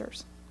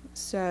disasters.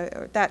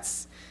 So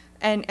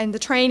and the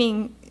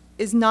training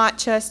is not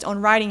just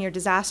on writing your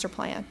disaster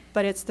plan,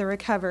 but it's the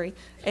recovery.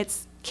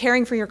 It's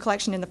caring for your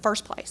collection in the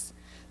first place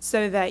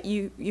so that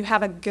you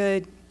have a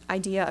good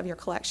idea of your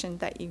collection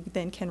that you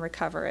then can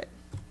recover it.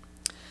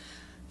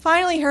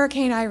 Finally,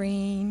 Hurricane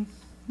Irene.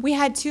 We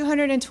had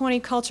 220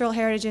 cultural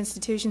heritage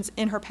institutions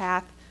in her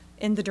path,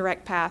 in the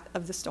direct path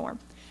of the storm.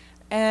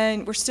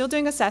 And we're still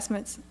doing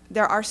assessments.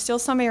 There are still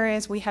some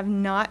areas we have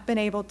not been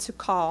able to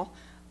call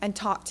and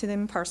talk to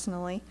them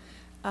personally.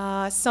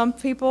 Some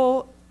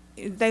people,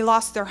 they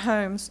lost their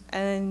homes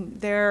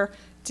and they're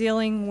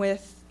dealing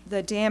with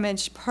the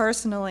damage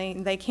personally.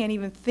 They can't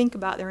even think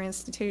about their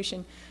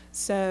institution.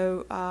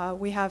 So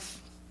we have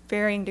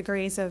varying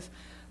degrees of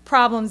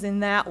problems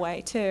in that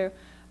way too.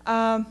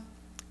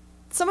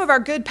 Some of our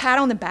good pat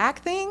on the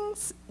back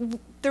things,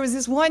 there was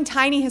this one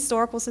tiny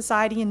historical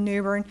society in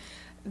New Bern.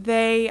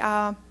 They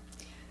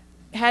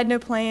had no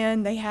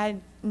plan. They had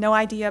no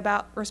idea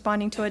about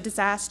responding to a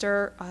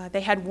disaster.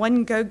 They had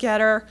one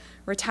go-getter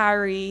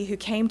retiree who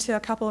came to a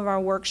couple of our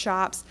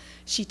workshops.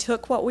 She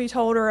took what we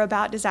told her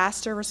about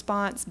disaster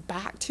response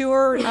back to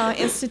her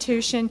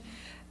institution.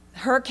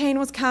 Hurricane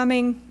was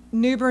coming.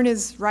 New Bern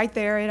is right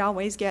there. It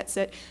always gets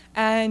it.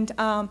 And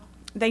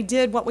they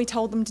did what we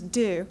told them to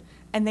do,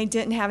 and they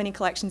didn't have any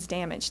collections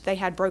damaged. They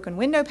had broken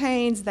window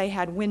panes, they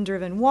had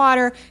wind-driven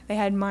water, they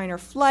had minor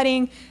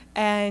flooding,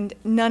 and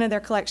none of their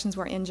collections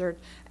were injured.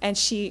 And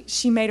she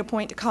made a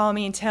point to call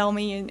me and tell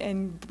me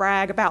and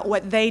brag about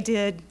what they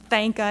did,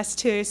 thank us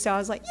too. So I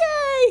was like,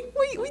 yay,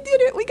 we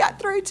did it, we got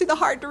through to the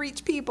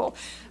hard-to-reach people.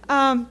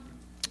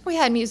 We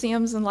had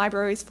museums and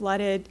libraries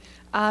flooded,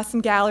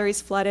 some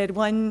galleries flooded.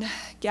 One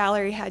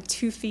gallery had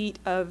 2 feet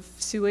of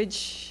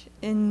sewage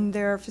in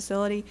their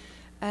facility,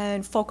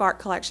 and folk art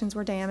collections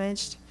were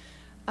damaged,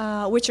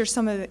 which are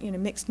some of the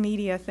mixed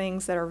media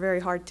things that are very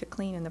hard to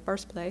clean in the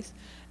first place.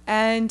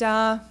 And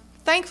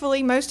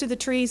thankfully, most of the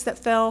trees that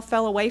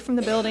fell away from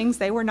the buildings.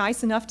 They were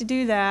nice enough to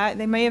do that.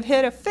 They may have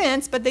hit a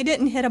fence, but they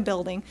didn't hit a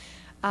building.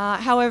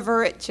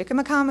 However, at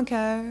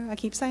Chickamaucomico, I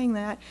keep saying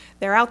that,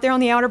 they're out there on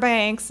the Outer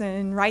Banks,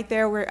 and right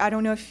there where, I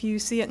don't know if you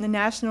see it in the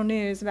national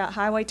news about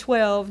Highway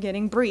 12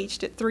 getting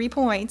breached at 3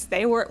 points.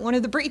 They were at one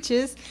of the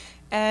breaches.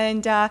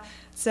 And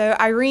so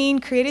Irene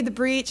created the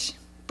breach,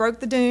 broke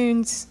the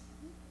dunes,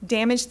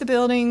 damaged the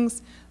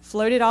buildings,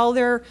 floated all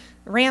their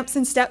ramps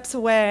and steps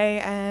away,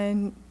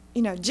 and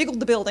jiggled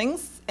the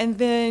buildings. And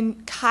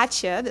then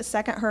Katya, the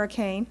second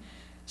hurricane,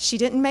 she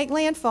didn't make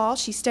landfall.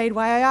 She stayed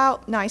way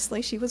out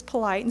nicely. She was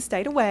polite and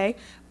stayed away,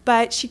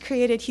 but she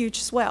created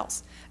huge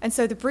swells. And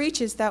so the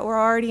breaches that were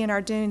already in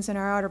our dunes and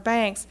our Outer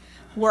Banks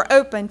were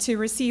open to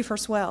receive her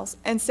swells.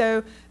 And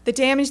so the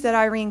damage that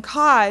Irene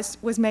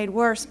caused was made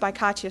worse by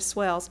Katya's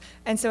swells.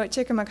 And so at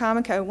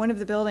Chickamaucomico, one of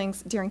the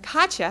buildings during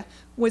Katya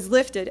was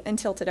lifted and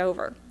tilted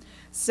over.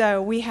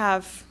 So we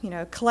have,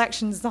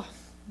 collections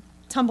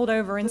tumbled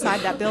over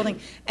inside that building,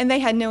 and they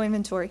had no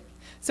inventory.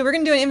 So we're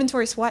going to do an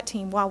inventory SWAT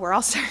team while we're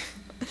also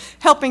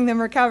helping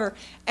them recover.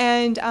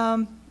 And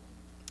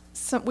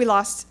we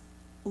lost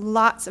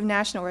lots of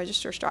National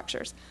Register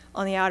structures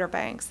on the Outer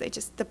Banks.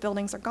 The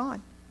buildings are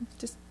gone,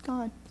 just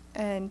gone.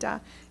 And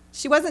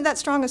she wasn't that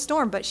strong a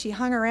storm, but she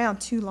hung around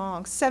too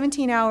long.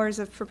 17 hours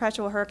of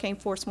perpetual hurricane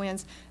force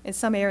winds in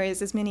some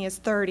areas, as many as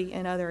 30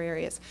 in other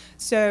areas.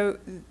 So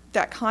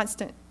that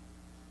constant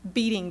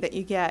beating that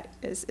you get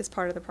is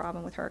part of the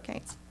problem with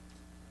hurricanes.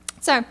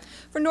 So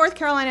for North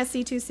Carolina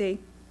C2C,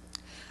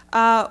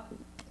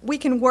 we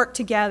can work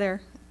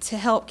together to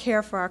help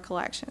care for our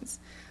collections.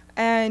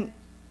 And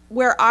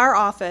where our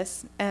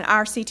office and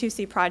our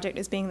C2C project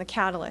is being the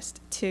catalyst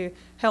to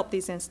help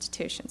these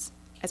institutions.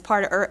 As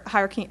part of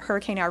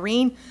Hurricane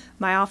Irene,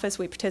 my office,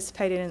 we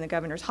participated in the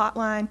governor's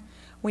hotline.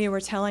 We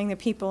were telling the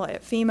people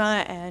at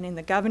FEMA and in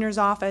the governor's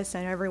office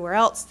and everywhere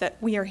else that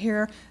we are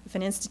here. If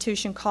an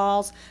institution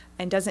calls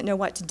and doesn't know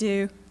what to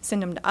do,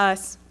 send them to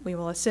us. We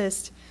will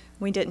assist.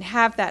 We didn't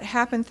have that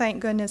happen,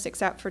 thank goodness,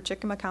 except for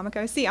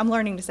Chickamaucomico. See, I'm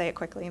learning to say it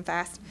quickly and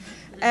fast.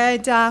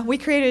 And we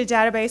created a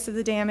database of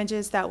the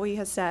damages that we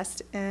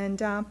assessed, and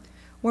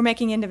we're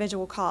making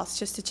individual calls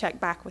just to check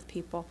back with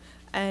people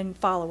and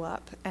follow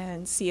up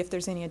and see if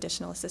there's any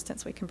additional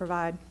assistance we can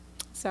provide.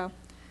 So,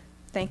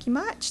 thank you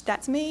much.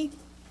 That's me.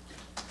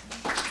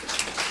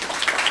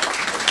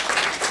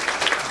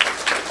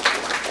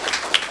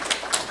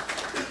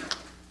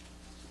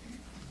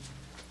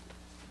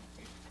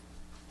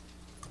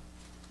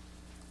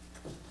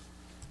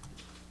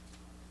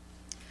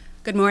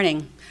 Good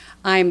morning.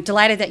 I'm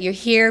delighted that you're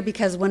here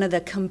because one of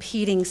the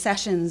competing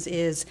sessions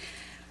is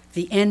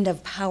the end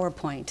of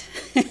PowerPoint.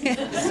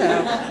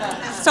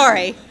 So,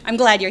 sorry, I'm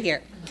glad you're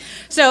here.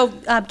 So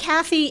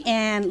Kathy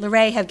and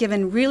Lorraine have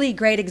given really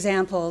great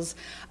examples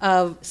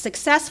of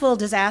successful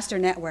disaster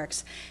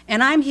networks.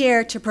 And I'm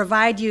here to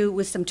provide you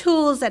with some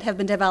tools that have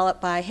been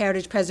developed by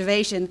Heritage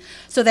Preservation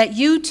so that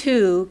you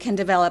too can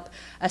develop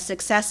a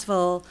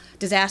successful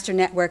disaster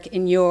network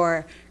in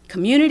your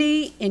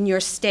community, in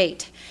your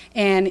state.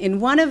 And in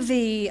one of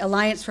the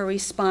Alliance for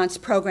Response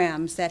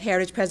programs that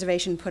Heritage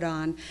Preservation put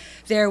on,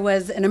 there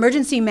was an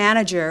emergency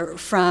manager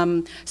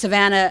from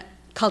Savannah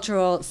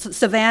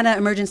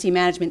Emergency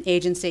Management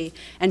Agency,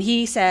 and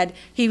he said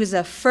he was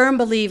a firm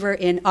believer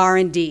in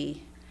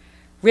R&D,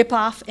 rip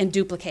off and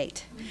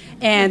duplicate.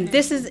 And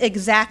this is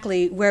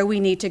exactly where we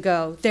need to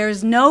go.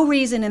 There's no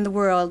reason in the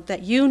world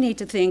that you need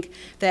to think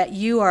that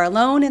you are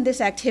alone in this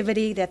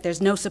activity, that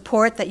there's no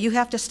support, that you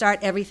have to start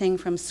everything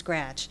from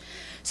scratch.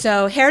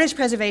 So Heritage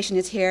Preservation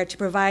is here to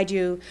provide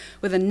you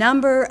with a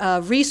number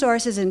of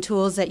resources and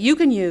tools that you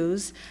can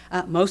use,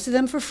 most of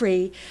them for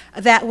free,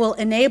 that will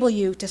enable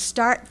you to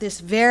start this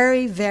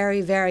very,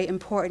 very, very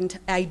important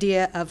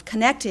idea of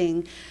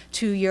connecting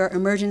to your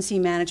emergency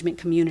management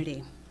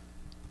community.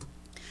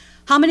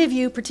 How many of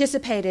you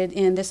participated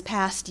in this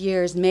past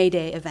year's May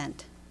Day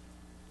event?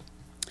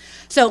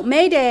 So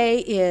May Day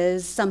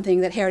is something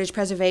that Heritage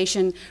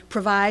Preservation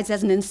provides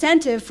as an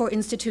incentive for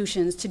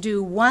institutions to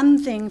do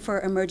one thing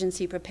for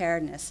emergency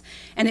preparedness.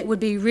 And it would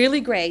be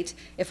really great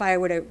if I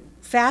were to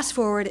fast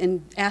forward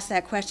and ask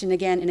that question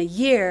again in a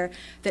year,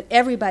 that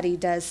everybody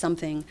does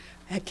something,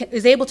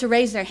 is able to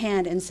raise their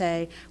hand and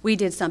say, we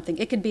did something.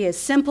 It could be as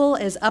simple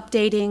as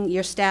updating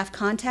your staff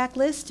contact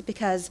list,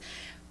 because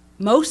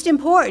most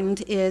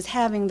important is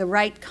having the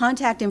right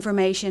contact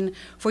information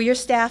for your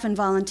staff and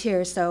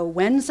volunteers, so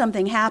when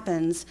something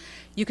happens,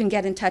 you can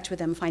get in touch with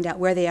them, find out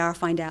where they are,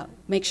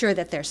 make sure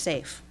that they're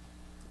safe.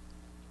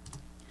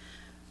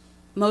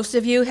 Most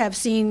of you have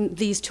seen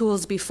these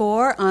tools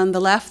before. On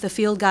the left, the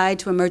Field Guide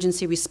to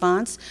Emergency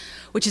Response,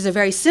 which is a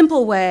very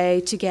simple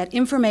way to get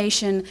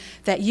information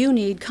that you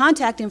need,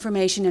 contact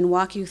information, and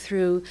walk you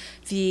through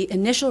the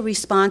initial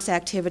response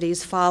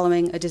activities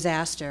following a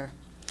disaster.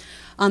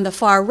 On the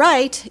far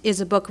right is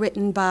a book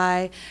written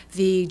by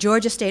the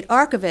Georgia State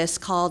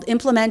Archivist called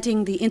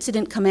Implementing the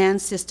Incident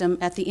Command System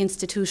at the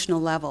Institutional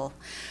Level.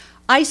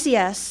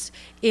 ICS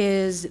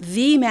is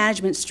the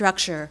management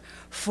structure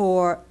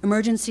for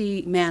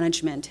emergency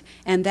management,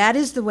 and that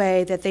is the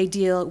way that they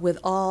deal with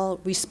all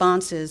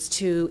responses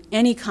to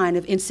any kind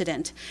of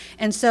incident.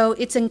 And so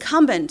it's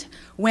incumbent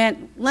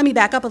let me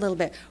back up a little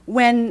bit,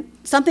 when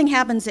something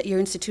happens at your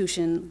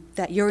institution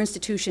that your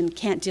institution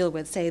can't deal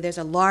with, say there's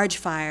a large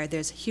fire,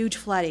 there's huge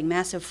flooding,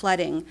 massive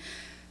flooding,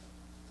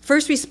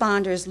 first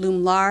responders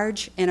loom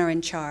large and are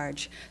in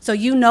charge. So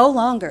you no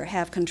longer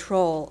have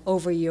control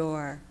over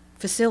your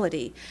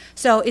facility.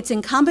 So it's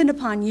incumbent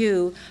upon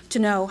you to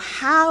know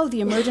how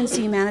the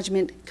emergency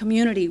management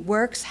community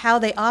works, how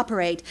they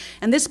operate,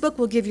 and this book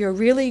will give you a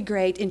really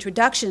great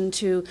introduction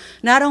to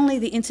not only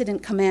the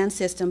incident command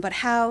system, but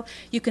how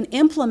you can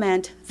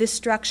implement this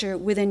structure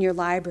within your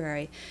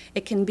library.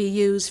 It can be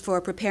used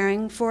for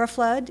preparing for a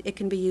flood, it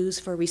can be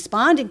used for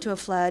responding to a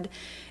flood,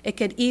 it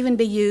could even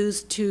be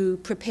used to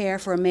prepare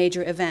for a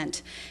major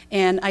event.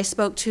 And I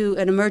spoke to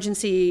an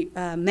emergency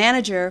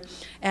manager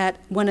at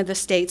one of the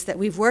states that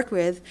we've worked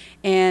with,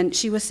 and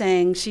she was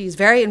saying she's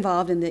very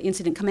involved in the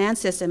incident command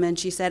system, and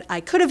she said, I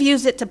could have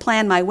used it to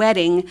plan my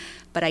wedding,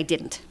 but I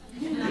didn't.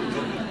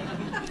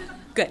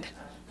 Good.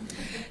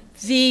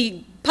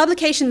 The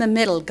publication in the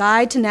middle,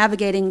 Guide to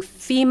Navigating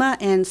FEMA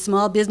and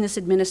Small Business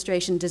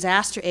Administration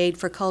Disaster Aid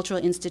for Cultural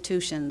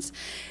Institutions.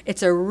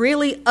 It's a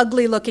really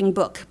ugly-looking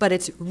book, but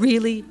it's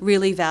really,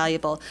 really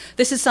valuable.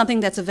 This is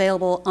something that's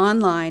available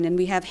online, and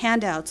we have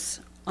handouts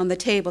on the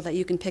table that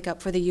you can pick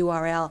up for the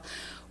URL.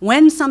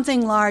 When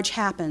something large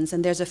happens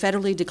and there's a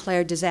federally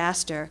declared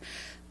disaster,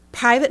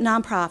 private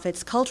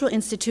nonprofits, cultural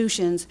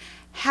institutions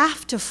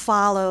have to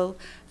follow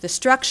the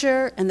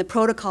structure and the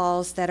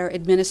protocols that are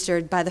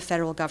administered by the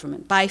federal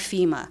government, by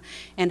FEMA.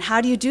 And how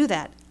do you do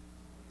that?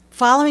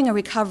 Following a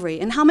recovery.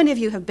 And how many of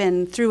you have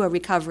been through a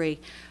recovery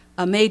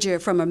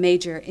from a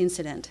major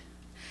incident?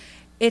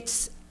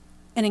 It's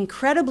an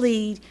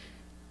incredibly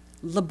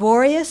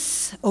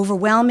laborious,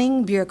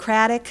 overwhelming,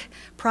 bureaucratic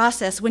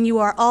process when you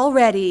are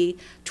already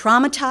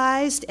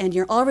traumatized and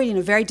you're already in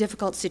a very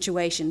difficult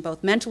situation,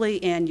 both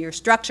mentally and your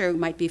structure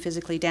might be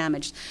physically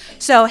damaged.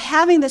 So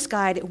having this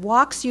guide, it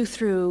walks you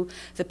through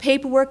the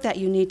paperwork that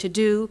you need to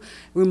do,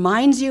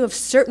 reminds you of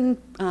certain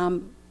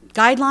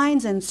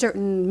guidelines and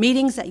certain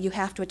meetings that you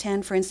have to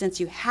attend. For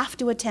instance, you have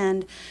to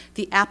attend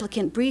the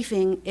applicant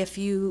briefing if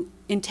you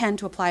intend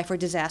to apply for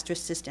disaster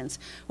assistance.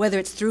 Whether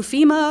it's through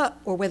FEMA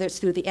or whether it's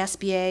through the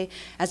SBA,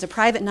 as a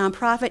private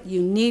nonprofit,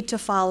 you need to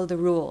follow the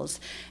rules.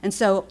 And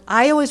so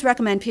I always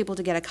recommend people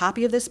to get a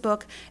copy of this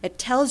book. It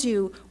tells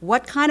you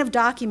what kind of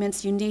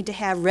documents you need to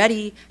have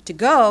ready to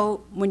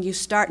go when you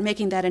start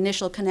making that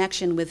initial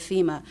connection with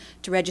FEMA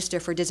to register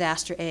for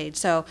disaster aid.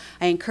 So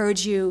I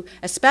encourage you,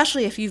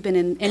 especially if you've been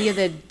in any of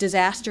the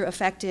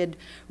disaster-affected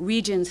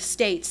regions,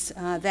 states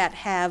that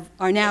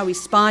are now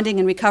responding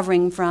and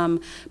recovering from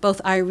both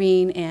Irene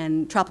Irene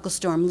and Tropical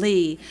Storm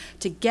Lee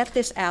to get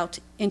this out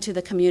into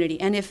the community.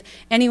 And if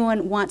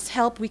anyone wants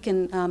help, we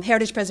can,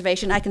 Heritage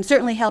Preservation, I can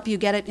certainly help you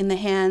get it in the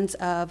hands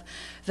of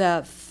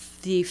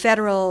the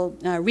federal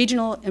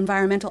regional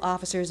environmental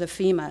officers of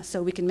FEMA,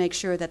 so we can make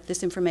sure that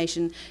this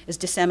information is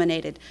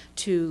disseminated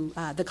to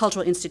the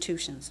cultural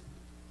institutions.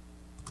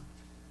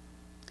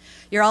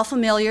 You're all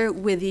familiar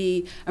with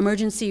the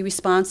emergency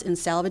response and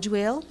salvage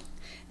wheel,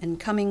 and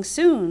coming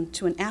soon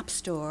to an app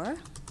store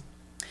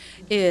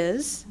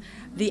is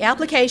the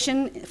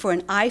application for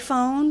an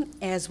iPhone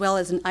as well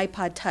as an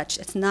iPod Touch.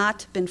 It's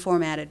not been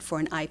formatted for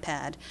an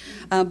iPad,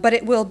 but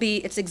it will be,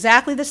 it's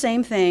exactly the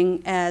same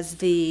thing as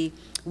the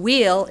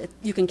wheel.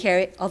 You can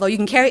carry it, although you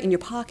can carry it in your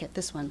pocket,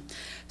 this one.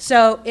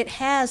 So it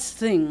has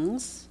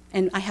things,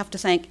 and I have to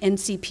thank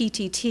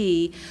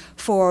NCPTT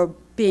for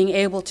being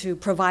able to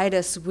provide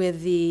us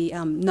with the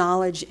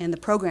knowledge and the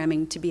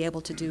programming to be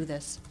able to do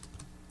this.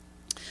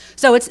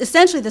 So it's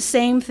essentially the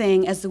same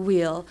thing as the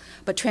wheel,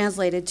 but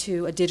translated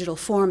to a digital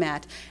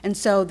format. And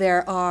so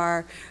there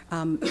are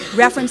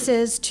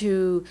references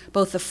to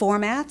both the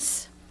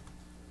formats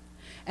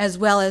as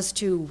well as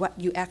to what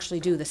you actually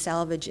do, the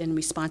salvage and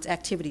response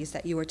activities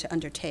that you were to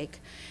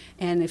undertake.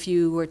 And if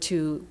you were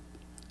to,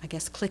 I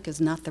guess click is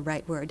not the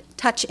right word,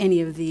 touch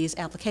any of these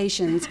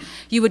applications,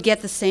 you would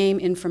get the same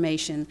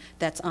information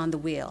that's on the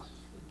wheel.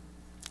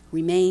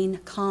 Remain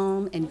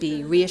calm and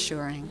be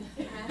reassuring.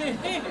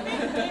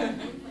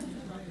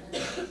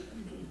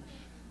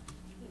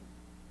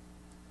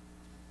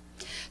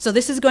 So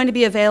this is going to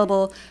be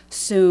available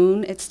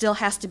soon. It still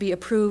has to be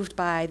approved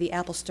by the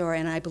Apple Store,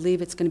 and I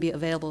believe it's going to be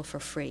available for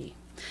free.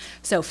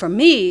 So for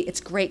me, it's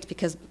great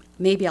because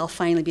maybe I'll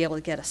finally be able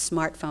to get a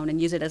smartphone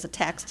and use it as a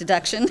tax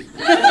deduction.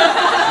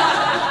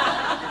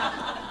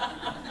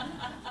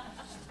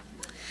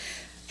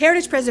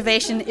 Heritage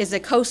Preservation is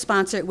a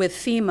co-sponsor with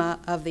FEMA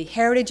of the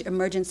Heritage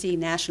Emergency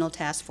National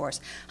Task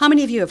Force. How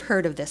many of you have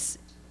heard of this?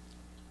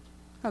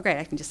 Oh, great,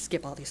 I can just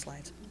skip all these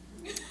slides.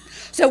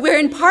 So we're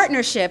in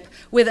partnership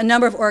with a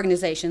number of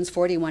organizations,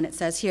 41 it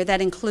says here,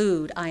 that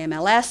include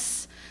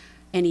IMLS,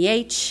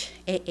 NEH,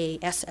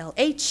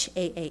 AASLH,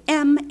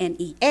 AAM,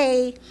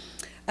 NEA,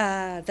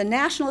 the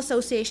National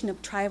Association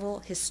of Tribal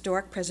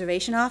Historic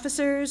Preservation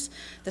Officers,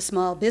 the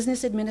Small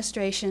Business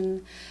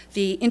Administration,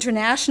 the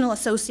International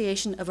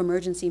Association of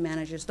Emergency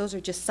Managers. Those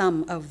are just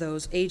some of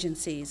those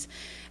agencies.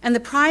 And the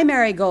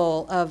primary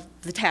goal of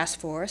the task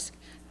force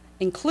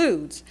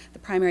includes the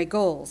primary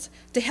goals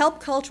to help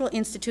cultural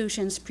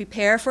institutions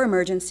prepare for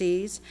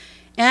emergencies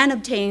and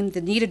obtain the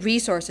needed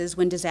resources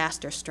when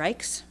disaster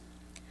strikes,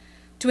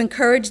 to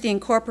encourage the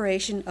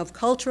incorporation of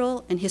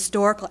cultural and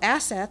historical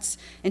assets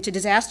into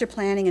disaster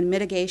planning and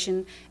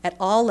mitigation at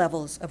all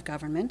levels of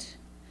government,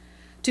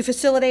 to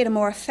facilitate a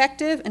more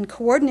effective and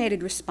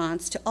coordinated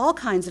response to all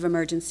kinds of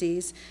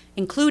emergencies,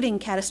 including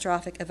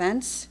catastrophic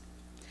events,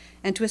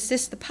 and to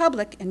assist the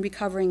public in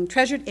recovering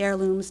treasured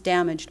heirlooms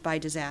damaged by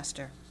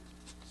disaster.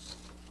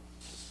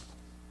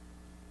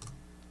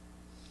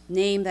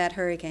 Name that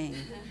hurricane.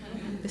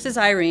 This is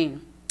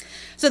Irene.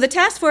 So the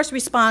task force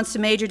responds to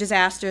major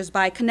disasters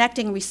by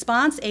connecting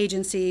response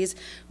agencies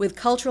with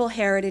cultural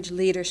heritage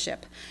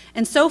leadership.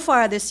 And so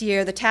far this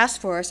year, the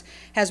task force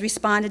has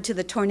responded to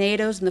the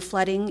tornadoes and the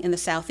flooding in the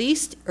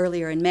southeast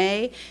earlier in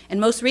May, and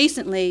most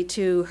recently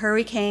to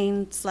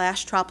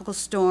hurricane/tropical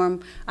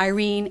storm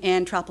Irene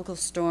and tropical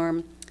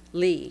storm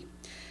Lee.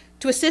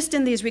 To assist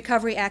in these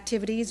recovery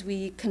activities,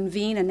 we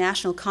convene a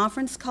national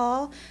conference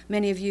call.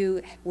 Many of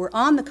you were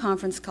on the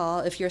conference call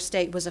if your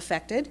state was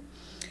affected.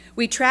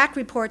 We track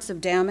reports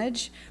of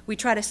damage. We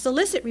try to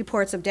solicit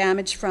reports of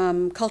damage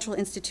from cultural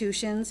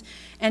institutions,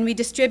 and we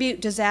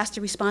distribute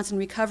disaster response and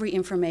recovery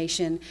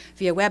information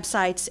via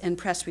websites and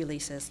press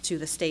releases to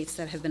the states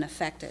that have been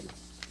affected.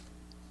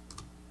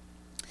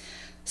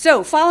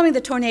 So, following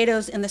the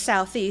tornadoes in the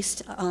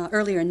southeast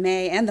earlier in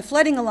May and the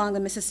flooding along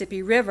the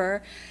Mississippi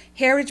River,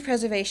 Heritage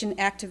Preservation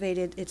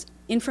activated its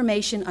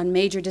Information on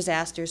Major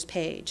Disasters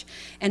page,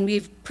 and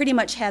we've pretty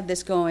much had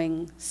this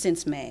going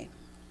since May.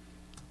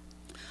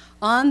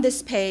 On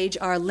this page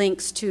are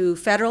links to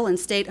federal and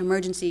state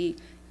emergency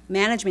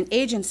management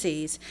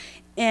agencies,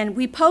 and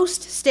we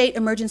post state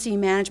emergency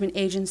management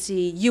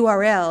agency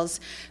URLs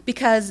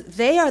because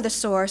they are the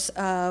source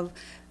of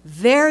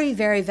very,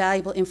 very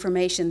valuable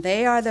information.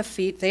 They are the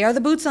feet, they are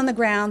the boots on the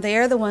ground, they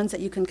are the ones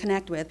that you can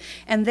connect with.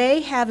 And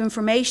they have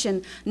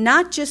information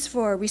not just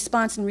for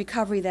response and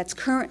recovery that's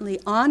currently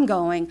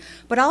ongoing,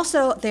 but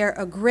also they're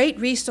a great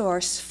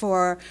resource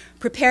for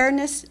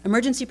preparedness,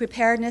 emergency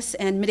preparedness,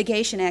 and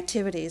mitigation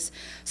activities.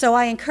 So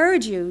I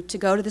encourage you to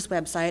go to this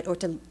website or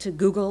to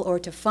Google or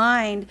to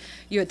find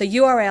the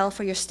URL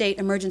for your state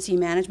emergency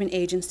management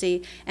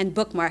agency and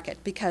bookmark it,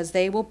 because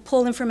they will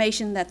pull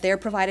information that they're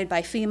provided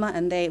by FEMA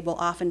and they will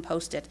often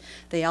post it.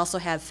 They also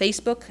have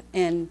Facebook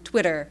and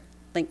Twitter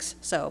links,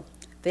 so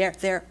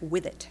they're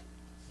with it.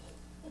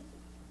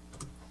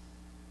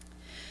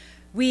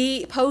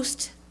 We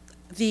post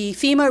the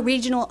FEMA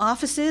regional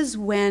offices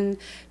when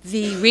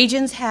the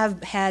regions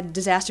have had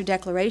disaster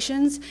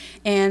declarations,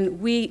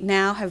 and we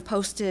now have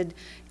posted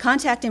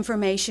contact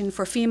information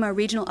for FEMA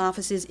regional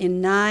offices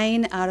in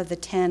 9 out of the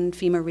 10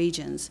 FEMA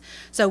regions.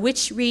 So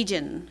which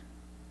region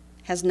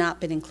has not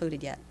been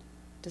included yet?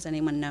 Does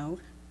anyone know?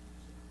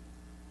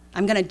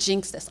 I'm going to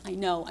jinx this. I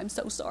know, I'm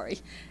so sorry.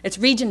 It's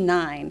Region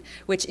 9,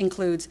 which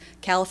includes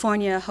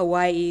California,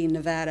 Hawaii,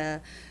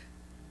 Nevada,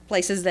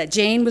 places that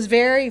Jane was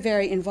very,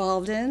 very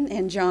involved in,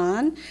 and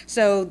John.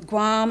 So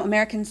Guam,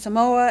 American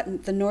Samoa,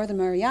 the Northern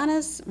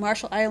Marianas,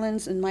 Marshall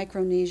Islands, and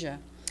Micronesia.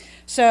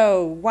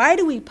 So why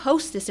do we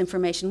post this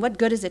information? What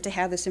good is it to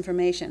have this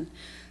information?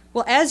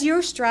 Well, as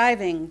you're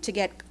striving to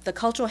get the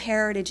cultural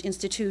heritage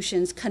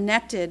institutions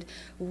connected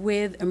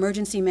with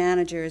emergency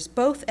managers,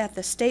 both at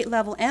the state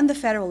level and the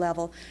federal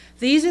level,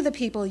 these are the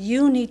people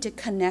you need to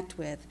connect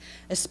with,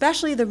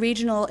 especially the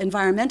regional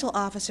environmental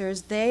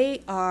officers.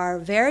 They are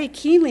very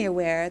keenly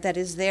aware that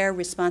it is their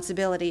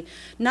responsibility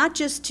not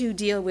just to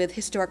deal with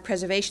historic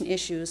preservation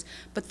issues,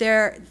 but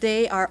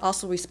they are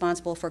also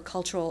responsible for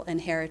cultural and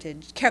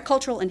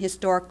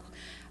historic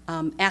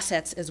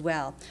assets as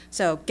well.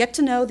 So get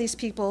to know these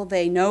people.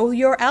 They know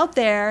you're out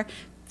there.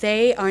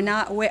 They're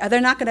not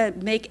going to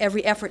make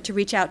every effort to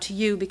reach out to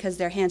you because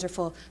their hands are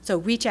full. So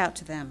reach out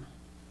to them.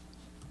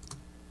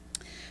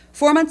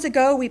 4 months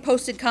ago, we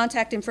posted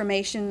contact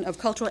information of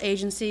cultural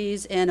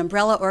agencies and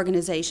umbrella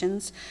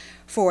organizations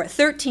for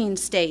 13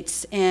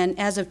 states. And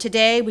as of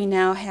today, we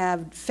now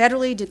have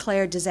federally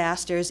declared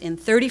disasters in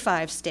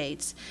 35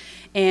 states.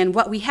 And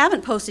what we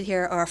haven't posted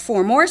here are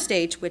 4 more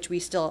states, which we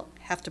still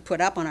have to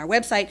put up on our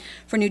website,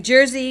 for New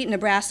Jersey,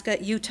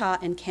 Nebraska, Utah,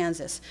 and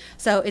Kansas.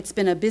 So it's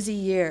been a busy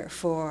year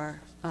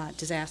for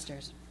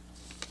disasters.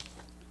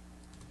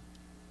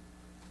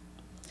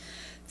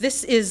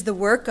 This is the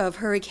work of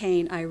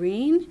Hurricane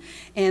Irene,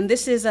 and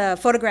this is a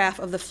photograph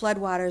of the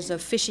floodwaters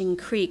of Fishing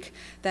Creek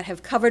that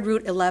have covered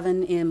Route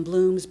 11 in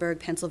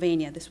Bloomsburg,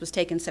 Pennsylvania. This was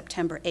taken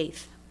September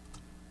 8th.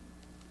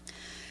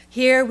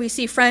 Here we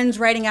see friends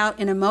riding out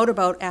in a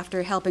motorboat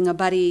after helping a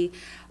buddy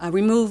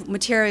remove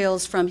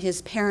materials from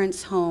his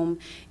parents' home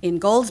in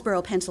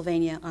Goldsboro,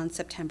 Pennsylvania on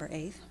September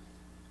 8th.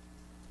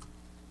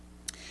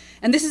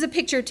 And this is a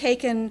picture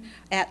taken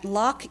at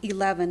Lock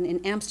 11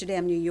 in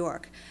Amsterdam, New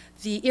York.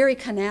 The Erie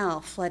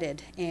Canal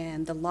flooded,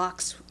 and the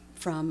locks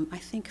from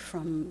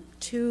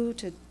 2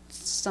 to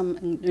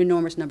some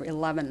enormous number,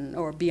 11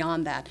 or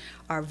beyond that,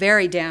 are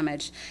very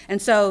damaged.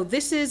 And so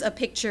this is a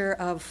picture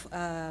of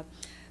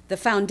the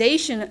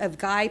foundation of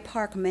Guy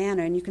Park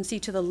Manor, and you can see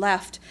to the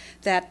left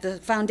that the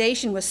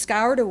foundation was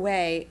scoured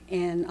away,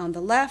 and on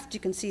the left you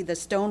can see the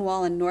stone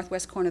wall in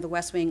northwest corner of the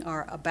West Wing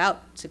are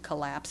about to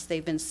collapse.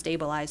 They've been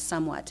stabilized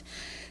somewhat.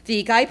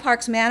 The Guy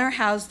Parks Manor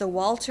housed the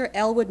Walter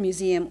Elwood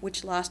Museum,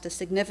 which lost a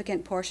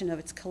significant portion of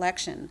its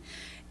collection.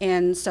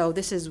 And so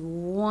this is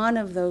one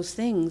of those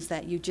things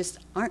that you just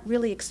aren't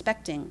really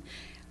expecting.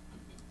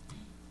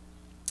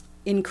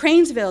 In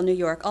Cranesville, New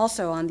York,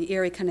 also on the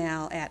Erie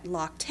Canal at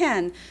Lock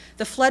 10,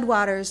 the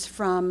floodwaters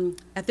from,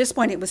 at this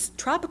point it was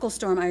Tropical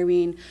Storm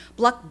Irene,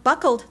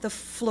 buckled the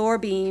floor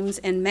beams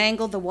and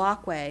mangled the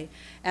walkway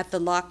at the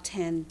Lock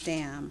 10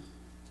 Dam.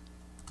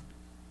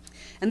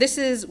 And this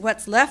is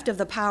what's left of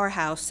the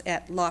powerhouse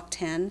at Lock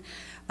 10.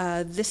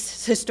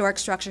 This historic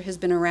structure has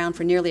been around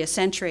for nearly a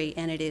century,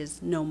 and it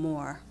is no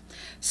more.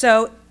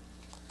 So,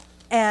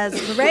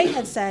 as Lorraine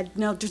had said,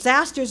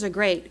 disasters are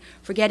great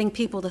for getting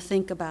people to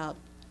think about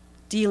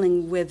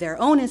dealing with their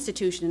own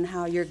institution and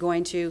how you're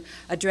going to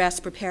address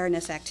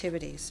preparedness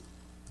activities.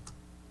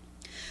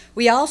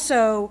 We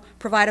also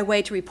provide a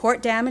way to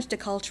report damage to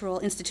cultural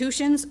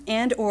institutions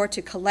and or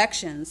to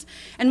collections.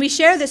 And we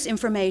share this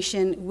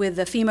information with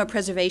the FEMA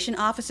Preservation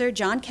Officer,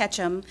 John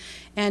Ketchum,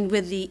 and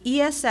with the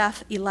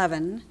ESF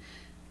 11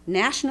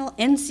 National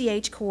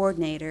NCH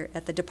Coordinator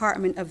at the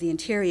Department of the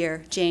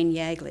Interior, Jane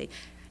Yagley.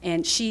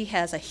 And she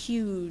has a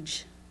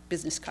huge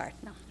business card.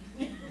 No.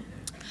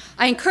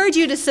 I encourage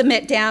you to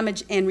submit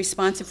damage and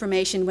response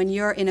information when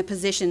you're in a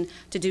position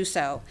to do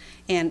so.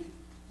 And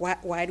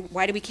why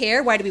do we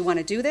care? Why do we want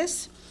to do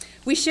this?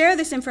 We share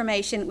this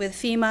information with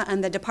FEMA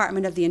and the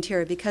Department of the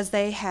Interior because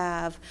they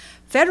have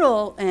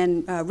federal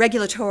and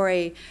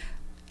regulatory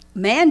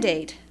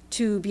mandate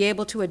to be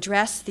able to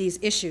address these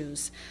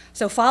issues.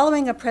 So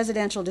following a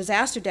presidential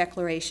disaster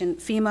declaration,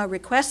 FEMA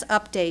requests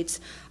updates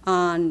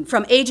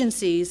from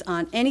agencies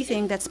on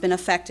anything that's been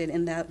affected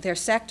in their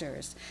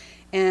sectors.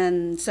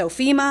 And so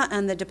FEMA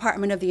and the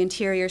Department of the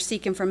Interior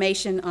seek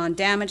information on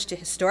damage to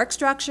historic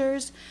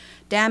structures,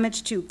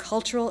 damage to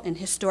cultural and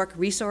historic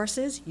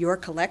resources, your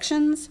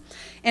collections,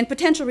 and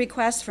potential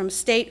requests from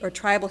state or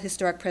tribal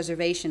historic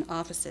preservation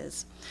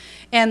offices.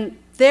 And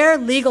their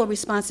legal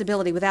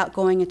responsibility, without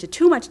going into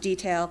too much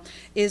detail,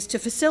 is to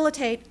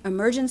facilitate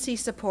Emergency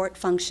Support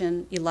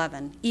Function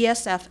 11,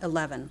 ESF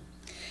 11.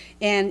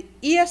 And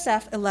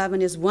ESF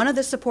 11 is one of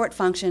the support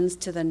functions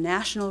to the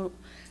National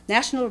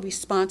National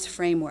Response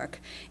Framework.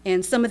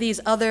 And some of these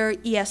other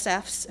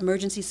ESFs,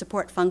 emergency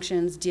support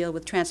functions, deal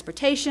with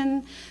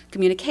transportation,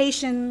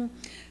 communication,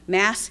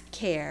 mass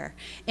care.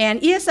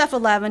 And ESF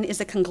 11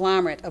 is a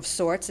conglomerate of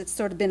sorts. It's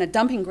sort of been a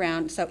dumping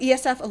ground. So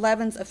ESF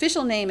 11's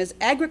official name is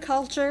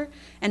Agriculture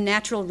and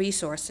Natural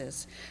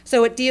Resources.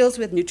 So it deals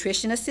with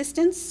nutrition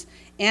assistance,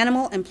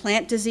 animal and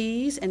plant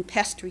disease and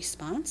pest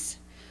response,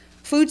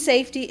 food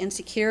safety and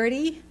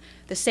security,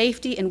 the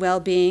safety and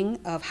well-being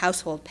of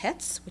household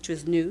pets, which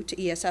was new to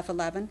ESF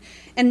 11,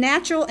 and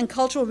natural and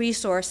cultural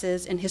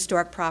resources and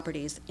historic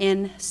properties,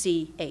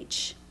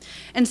 NCH.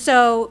 And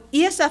so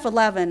ESF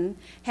 11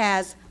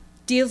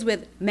 deals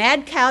with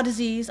mad cow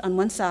disease on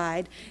one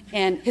side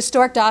and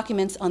historic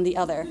documents on the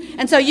other.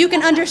 And so you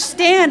can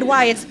understand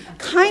why it's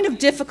kind of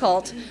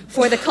difficult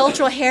for the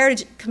cultural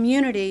heritage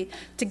community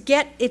to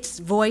get its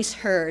voice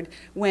heard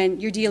when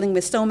you're dealing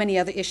with so many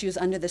other issues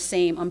under the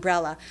same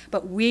umbrella.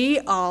 But we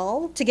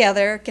all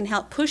together can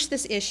help push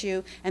this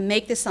issue and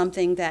make this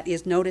something that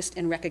is noticed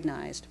and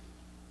recognized.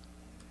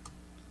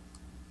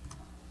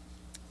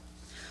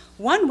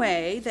 One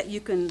way that you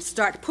can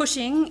start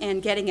pushing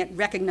and getting it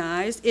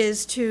recognized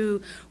is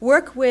to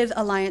work with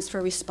Alliance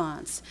for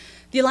Response.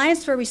 The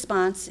Alliance for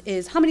Response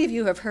is, how many of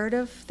you have heard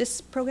of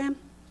this program?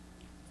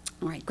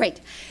 All right,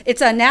 great.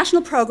 It's a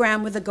national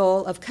program with the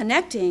goal of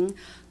connecting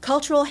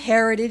cultural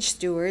heritage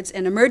stewards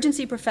and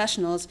emergency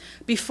professionals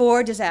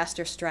before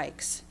disaster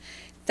strikes.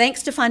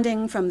 Thanks to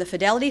funding from the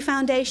Fidelity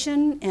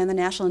Foundation and the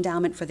National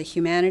Endowment for the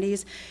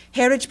Humanities,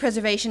 heritage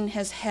preservation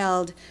has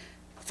held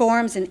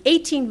forums in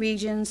 18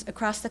 regions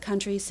across the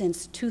country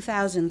since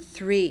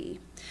 2003.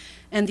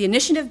 And the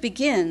initiative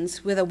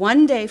begins with a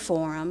one-day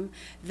forum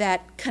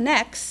that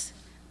connects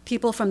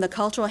people from the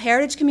cultural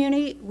heritage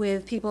community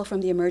with people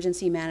from the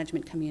emergency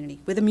management community,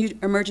 with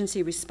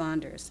emergency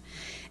responders.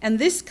 And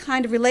this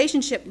kind of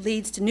relationship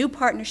leads to new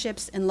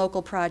partnerships and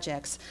local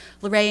projects.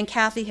 Lorraine and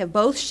Kathy have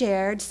both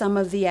shared some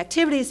of the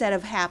activities that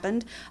have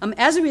happened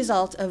as a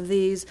result of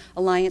these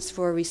Alliance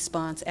for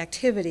Response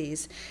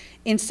activities.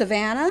 In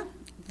Savannah,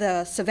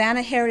 the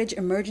Savannah Heritage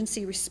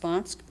Emergency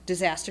Response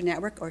Disaster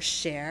Network, or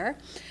SHARE,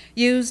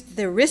 used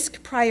the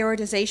risk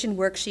prioritization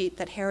worksheet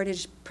that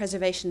Heritage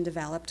Preservation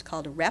developed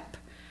called REP,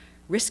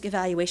 Risk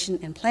Evaluation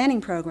and Planning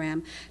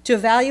Program, to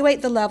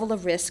evaluate the level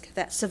of risk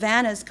that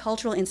Savannah's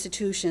cultural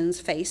institutions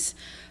face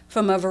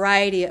from a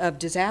variety of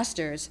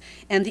disasters.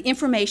 And the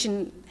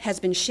information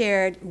has been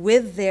shared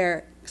with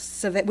the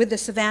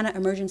Savannah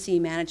Emergency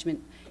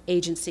Management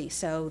Agency,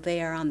 so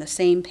they are on the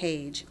same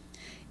page.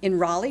 In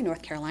Raleigh,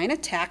 North Carolina,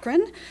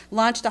 TACRN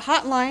launched a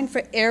hotline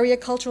for area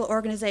cultural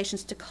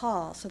organizations to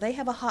call. So they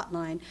have a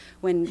hotline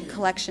when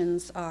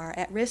collections are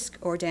at risk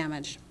or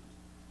damaged.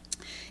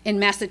 In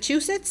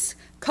Massachusetts,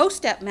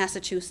 COSTEP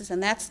Massachusetts,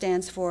 and that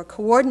stands for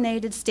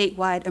Coordinated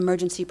Statewide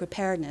Emergency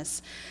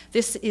Preparedness.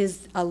 This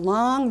is a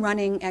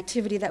long-running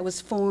activity that was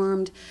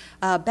formed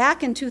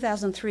back in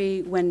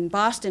 2003 when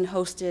Boston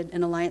hosted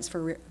an Alliance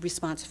for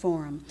Response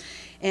Forum.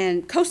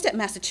 And COSTEP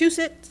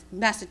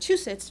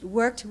Massachusetts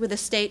worked with the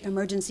State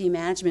Emergency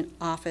Management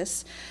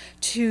Office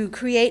to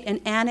create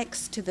an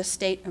annex to the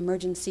State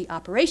Emergency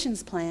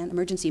Operations Plan,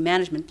 Emergency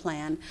Management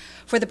Plan,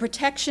 for the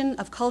protection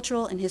of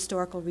cultural and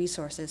historical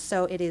resources.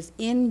 So it is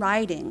in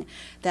writing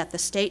that the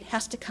state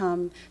has to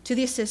come to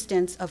the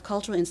assistance of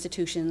cultural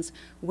institutions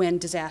when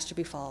disaster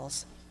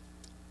befalls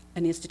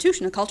an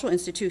institution, a cultural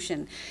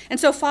institution. And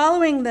so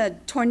following the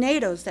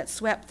tornadoes that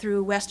swept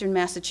through western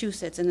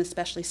Massachusetts, and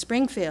especially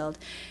Springfield,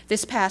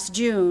 this past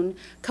June,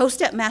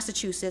 COSTEP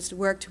Massachusetts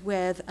worked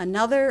with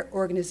another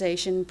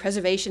organization,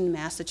 Preservation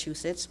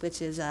Massachusetts,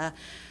 which is a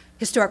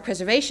historic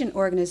preservation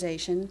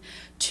organization,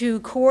 to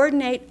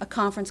coordinate a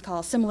conference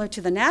call similar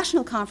to the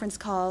national conference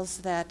calls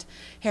that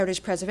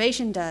Heritage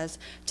Preservation does,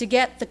 to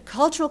get the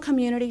cultural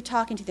community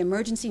talking to the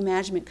emergency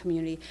management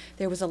community.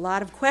 There was a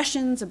lot of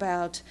questions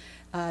about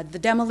the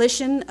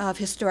demolition of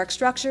historic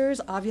structures.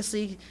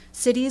 Obviously,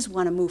 cities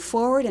want to move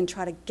forward and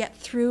try to get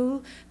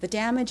through the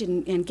damage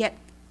and get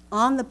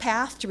on the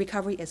path to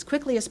recovery as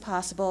quickly as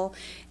possible.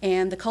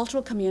 And the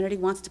cultural community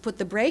wants to put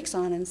the brakes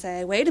on and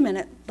say, wait a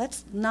minute,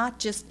 let's not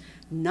just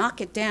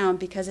knock it down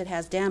because it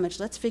has damage.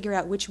 Let's figure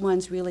out which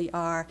ones really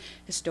are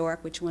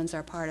historic, which ones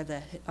are part of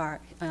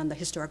are on the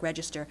historic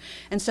register.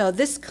 And so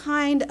this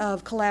kind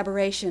of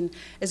collaboration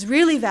is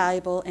really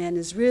valuable and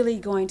is really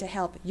going to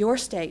help your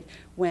state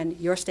when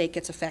your state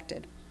gets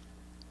affected.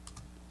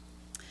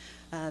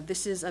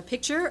 This is a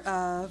picture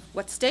of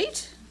what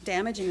state?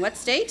 Damage in what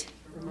state?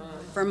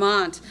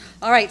 Vermont.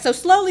 All right, so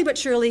slowly but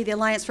surely the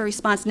Alliance for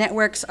Response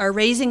networks are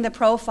raising the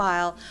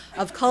profile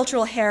of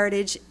cultural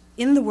heritage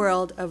in the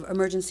world of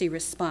emergency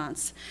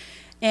response.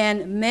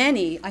 And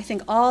many, I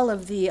think all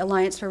of the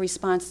Alliance for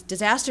Response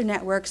disaster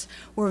networks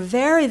were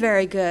very,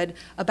 very good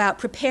about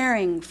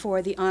preparing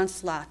for the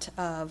onslaught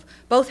of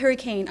both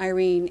Hurricane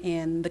Irene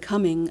and the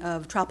coming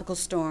of Tropical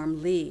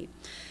Storm Lee.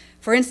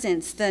 For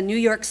instance, the New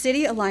York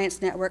City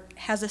Alliance Network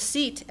has a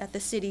seat at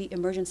the City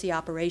Emergency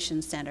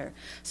Operations Center.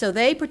 So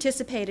they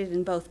participated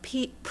in both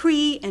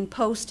pre- and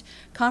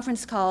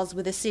post-conference calls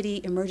with the City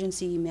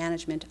Emergency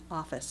Management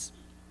Office.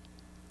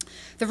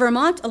 The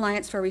Vermont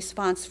Alliance for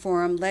Response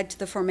Forum led to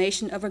the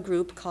formation of a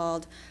group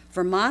called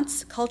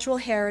Vermont's Cultural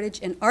Heritage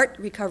and Art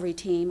Recovery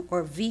Team,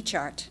 or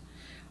VCHART.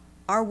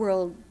 Our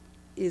world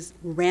is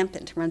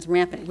rampant, runs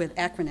rampant with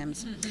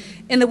acronyms.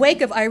 In the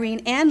wake of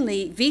Irene and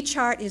Lee,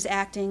 VCHART is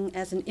acting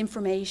as an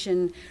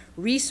information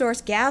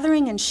resource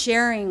gathering and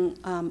sharing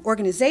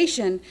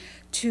organization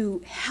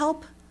to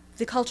help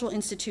the cultural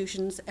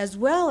institutions, as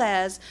well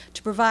as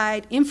to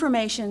provide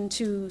information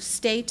to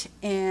state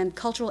and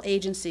cultural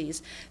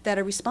agencies that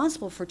are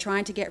responsible for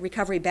trying to get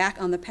recovery back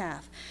on the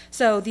path.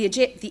 So the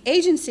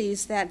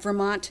agencies that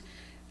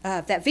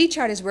that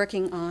VCHART is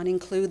working on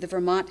include the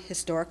Vermont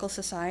Historical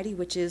Society,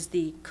 which is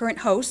the current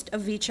host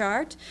of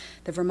VCHART,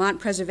 the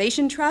Vermont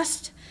Preservation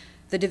Trust,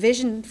 the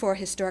Division for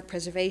Historic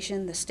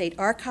Preservation, the State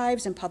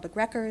Archives and Public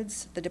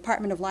Records, the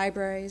Department of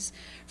Libraries,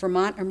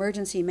 Vermont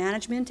Emergency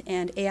Management,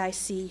 and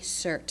AIC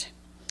CERT.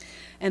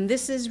 And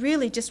this is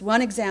really just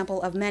one example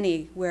of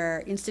many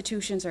where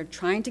institutions are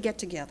trying to get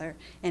together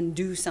and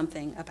do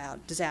something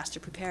about disaster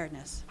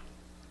preparedness.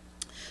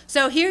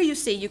 So here you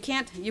see,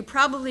 you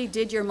probably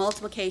did your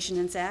multiplication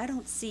and said, I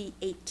don't see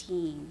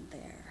 18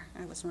 there.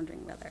 I was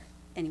wondering whether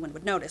anyone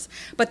would notice.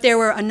 But there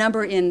were a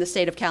number in the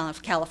state of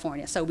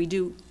California, so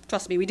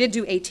trust me, we did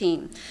do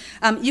 18.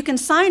 You can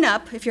sign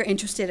up if you're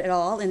interested at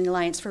all in the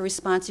Alliance for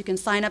Response. You can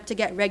sign up to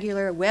get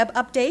regular web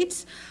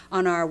updates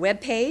on our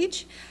web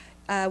page.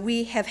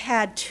 We have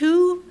had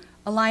 2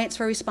 Alliance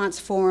for Response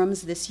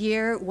forums this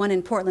year, one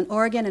in Portland,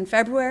 Oregon in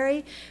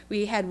February.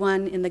 We had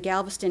one in the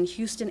Galveston,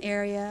 Houston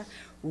area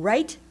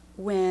right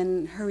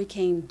when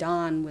Hurricane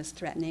Dawn was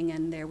threatening,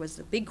 and there was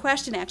a big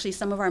question. Actually,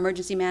 some of our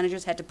emergency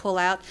managers had to pull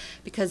out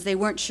because they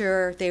weren't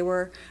sure, they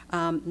were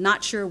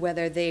not sure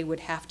whether they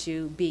would have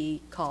to be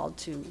called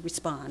to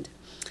respond.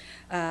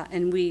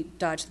 And we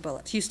dodged the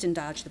bullet. Houston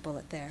dodged the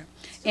bullet there.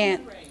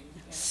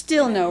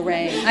 Still no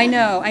rain. I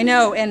know.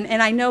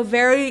 And I know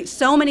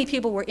so many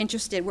people were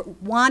interested,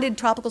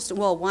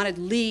 wanted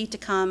Lee to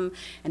come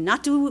and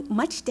not do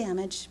much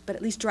damage, but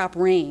at least drop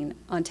rain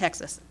on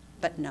Texas.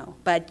 But no.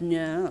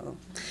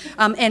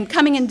 And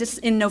coming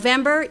in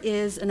November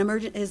is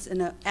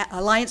an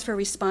Alliance for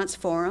Response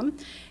Forum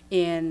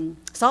in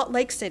Salt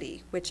Lake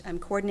City, which I'm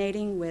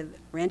coordinating with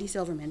Randy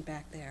Silverman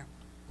back there.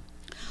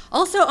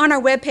 Also on our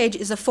webpage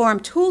is a forum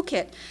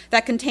toolkit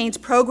that contains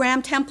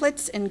program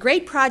templates and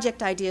great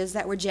project ideas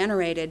that were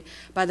generated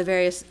by the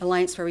various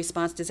Alliance for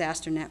Response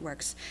disaster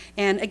networks.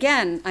 And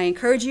again, I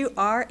encourage you,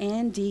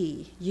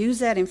 R&D, use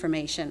that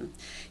information.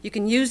 You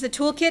can use the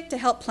toolkit to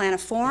help plan a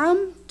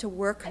forum,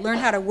 learn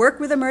how to work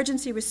with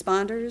emergency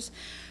responders,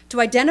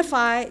 to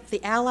identify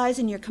the allies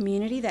in your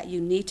community that you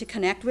need to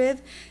connect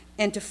with,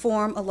 and to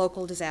form a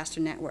local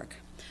disaster network.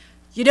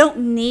 You don't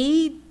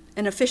need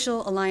an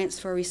official Alliance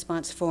for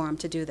Response forum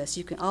to do this.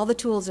 All the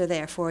tools are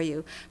there for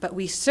you, but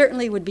we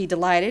certainly would be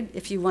delighted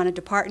if you wanted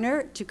to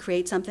partner to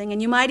create something,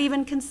 and you might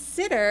even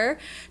consider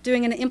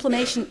doing an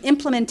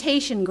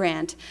implementation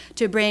grant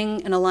to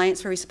bring an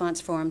Alliance for Response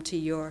forum to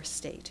your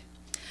state.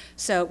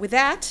 So with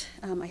that,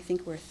 I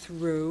think we're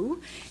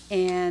through,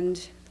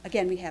 and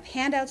again, we have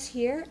handouts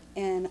here,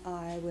 and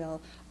I will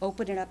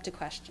open it up to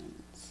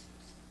questions.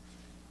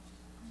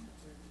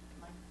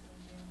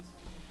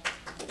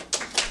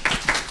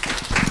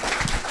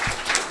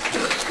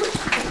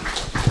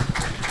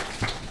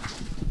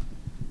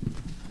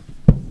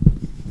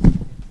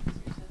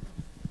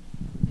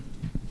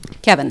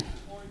 Kevin. Could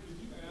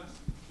you ask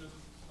just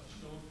a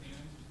show of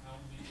hands how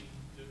many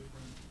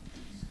different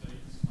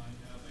states might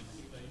have a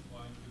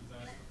statewide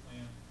disaster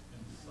plan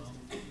in some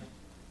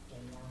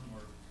form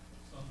or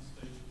some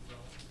stage of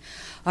development?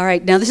 All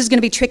right, now this is going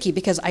to be tricky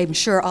because I'm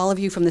sure all of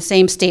you from the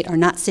same state are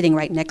not sitting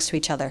right next to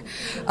each other.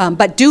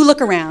 But do look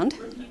around.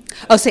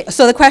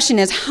 So the question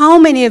is, how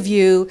many of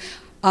you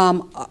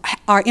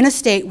are in a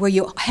state where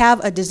you have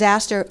a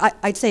disaster,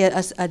 I'd say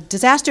a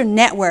disaster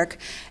network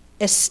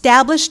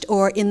established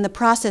or in the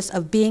process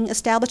of being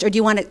established, or do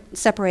you want it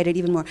separated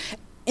even more?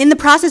 In the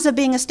process of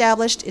being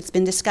established, it's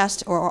been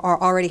discussed, or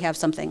already have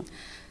something?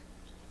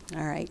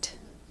 All right.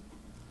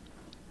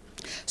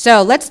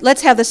 So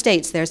let's have the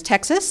states. There's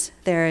Texas,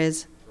 there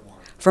is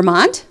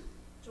Vermont,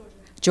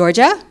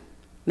 Georgia,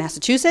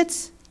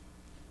 Massachusetts,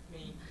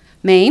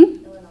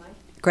 Maine, Illinois.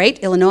 Great,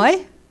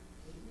 Illinois,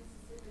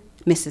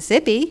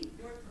 Mississippi,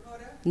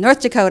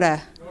 North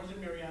Dakota. Northern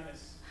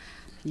Marianas.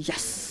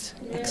 Yes,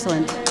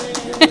 excellent.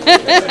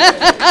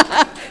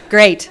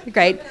 Great.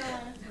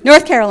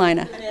 North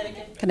Carolina.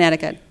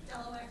 Connecticut.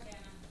 Delaware.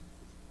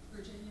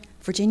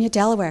 Virginia,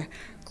 Delaware.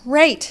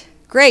 Great.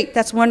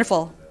 That's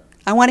wonderful.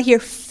 I want to hear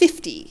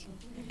 50,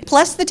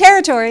 plus the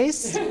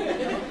territories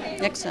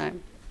next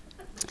time.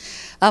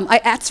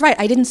 That's right.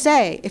 I didn't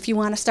say if you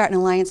want to start an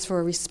Alliance for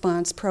a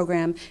Response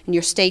program in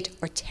your state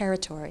or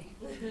territory.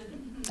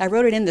 I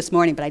wrote it in this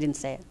morning, but I didn't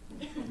say it.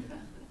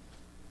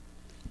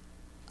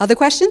 Other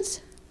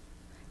questions?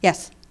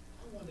 Yes.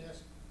 I want to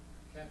ask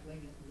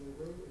Kathleen,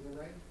 LaRue?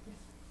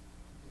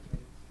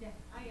 Yeah,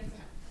 I answer.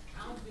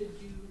 How did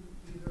you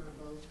either of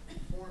both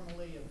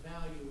formally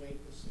evaluate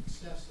the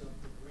success of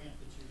the grant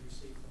that you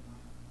received from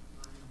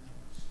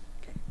IMLS?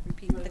 Okay.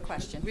 Repeat the question.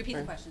 question. Repeat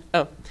the question.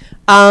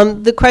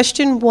 The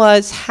question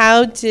was,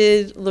 how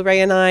did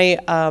Lorraine and I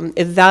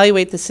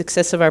evaluate the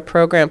success of our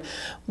program?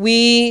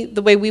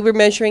 The way we were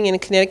measuring in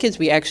Connecticut is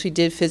we actually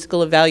did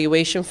physical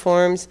evaluation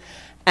forms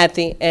at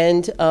the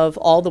end of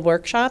all the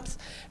workshops.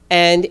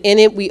 And in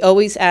it, we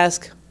always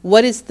ask,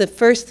 what is the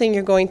first thing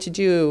you're going to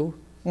do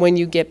when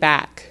you get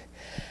back?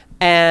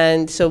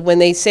 And so when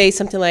they say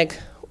something like,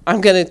 I'm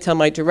going to tell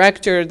my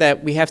director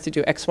that we have to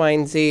do X, Y,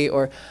 and Z,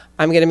 or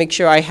I'm going to make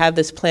sure I have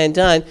this plan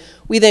done,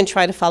 we then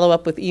try to follow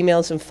up with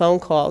emails and phone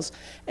calls.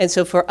 And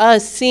so for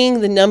us, seeing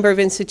the number of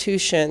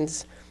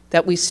institutions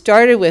that we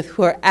started with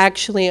who are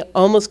actually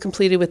almost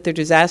completed with their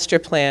disaster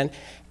plan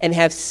and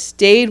have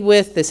stayed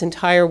with this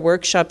entire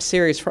workshop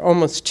series for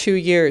almost 2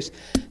 years,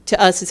 to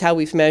us is how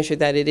we've measured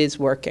that it is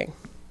working.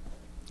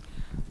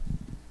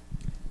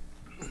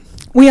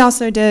 We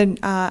also did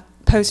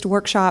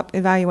post-workshop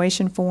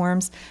evaluation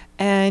forms,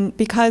 and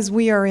because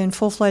we are in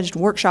full-fledged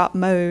workshop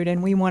mode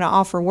and we want to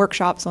offer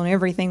workshops on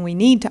everything we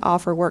need to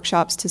offer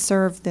workshops to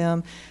serve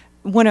them,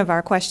 one of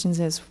our questions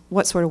is,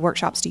 what sort of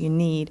workshops do you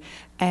need?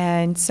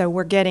 And so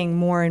we're getting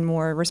more and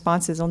more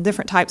responses on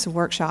different types of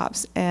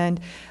workshops. And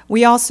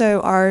we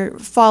also are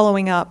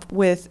following up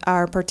with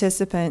our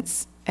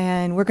participants,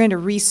 and we're going to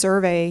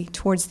resurvey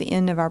towards the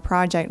end of our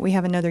project. We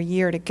have another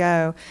year to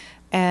go,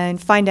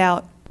 and find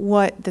out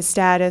what the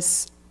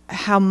status,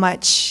 how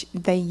much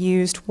they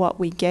used what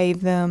we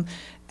gave them,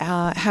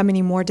 how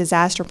many more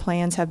disaster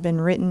plans have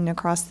been written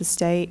across the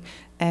state,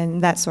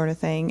 and that sort of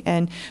thing.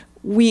 And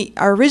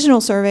our original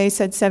survey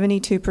said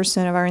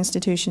 72% of our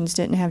institutions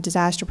didn't have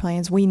disaster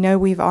plans. We know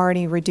we've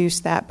already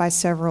reduced that by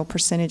several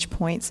percentage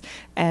points,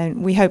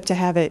 and we hope to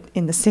have it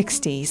in the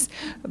 60s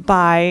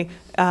by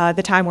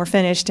the time we're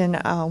finished. In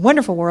a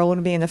wonderful world,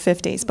 it'll be in the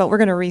 50s, but we're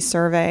going to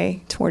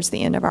resurvey towards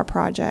the end of our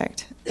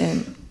project.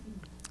 And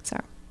so.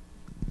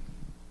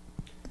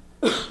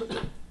 You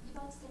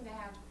both seem to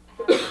have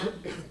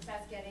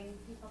success getting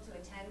people to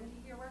attend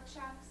your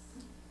workshops.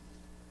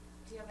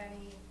 Do you have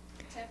any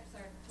tips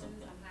or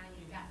clues on how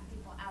you got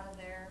people out of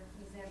their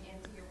museum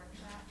into your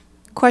workshop?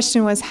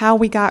 Question was how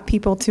we got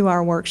people to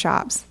our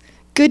workshops.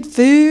 Good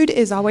food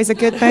is always a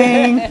good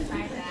thing.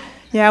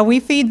 Yeah, we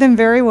feed them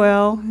very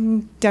well.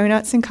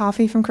 Donuts and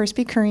coffee from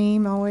Krispy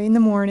Kreme all the way in the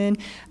morning.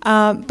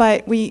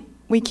 But we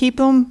keep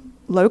them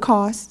low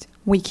cost.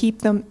 We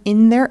keep them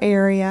in their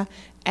area.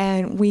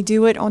 And we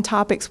do it on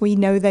topics we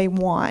know they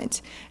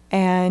want.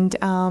 And,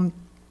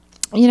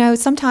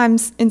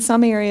 sometimes in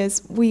some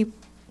areas, we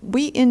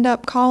end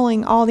up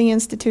calling all the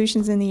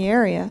institutions in the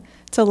area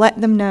to let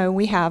them know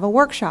we have a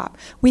workshop.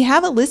 We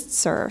have a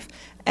listserv.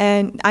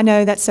 And I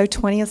know that's so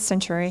 20th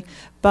century,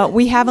 but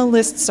we have a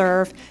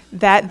listserv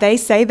that they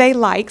say they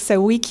like, so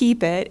we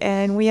keep it.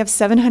 And we have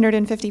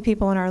 750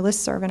 people in our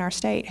listserv in our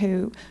state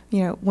who,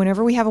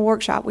 whenever we have a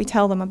workshop, we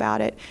tell them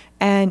about it.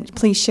 And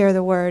please share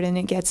the word, and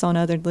it gets on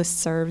other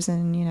listservs,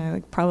 and,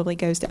 it probably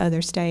goes to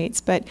other states.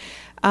 But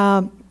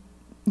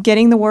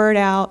getting the word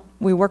out,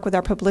 we work with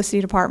our publicity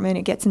department.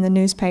 It gets in the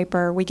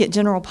newspaper. We get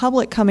general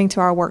public coming to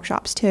our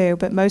workshops, too,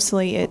 but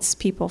mostly it's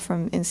people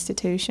from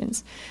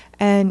institutions.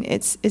 And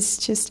it's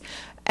just,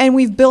 and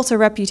we've built a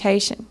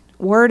reputation.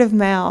 Word of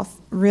mouth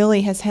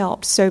really has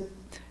helped. So,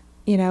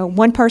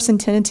 one person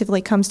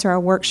tentatively comes to our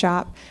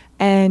workshop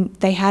and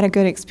they had a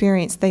good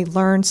experience. They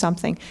learned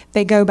something.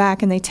 They go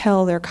back and they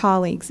tell their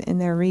colleagues in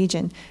their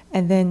region.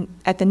 And then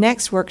at the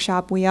next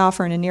workshop we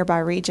offer in a nearby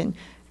region,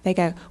 they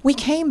go, we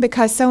came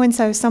because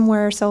so-and-so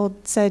somewhere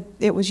said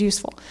it was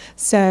useful.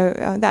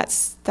 So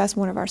that's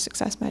one of our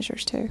success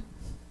measures, too.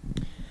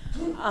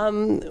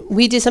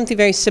 We did something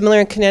very similar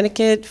in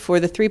Connecticut for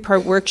the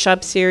 3-part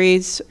workshop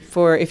series.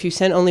 For if you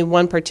send only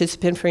one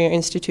participant for your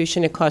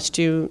institution, it cost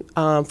you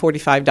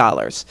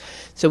 $45.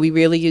 So we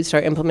really used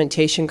our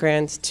implementation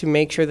grants to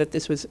make sure that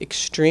this was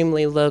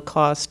extremely low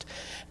cost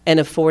and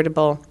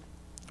affordable.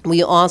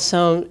 We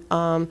also,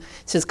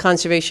 since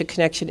Conservation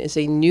Connection is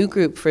a new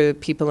group for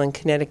people in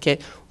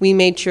Connecticut, we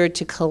made sure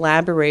to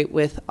collaborate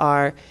with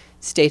our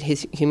State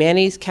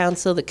Humanities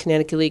Council, the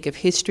Connecticut League of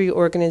History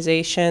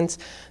organizations,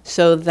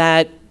 so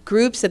that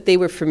groups that they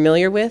were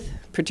familiar with,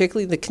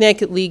 particularly the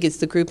Connecticut League is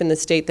the group in the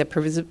state that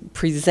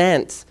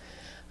presents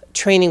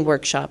training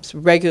workshops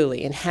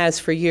regularly and has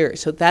for years.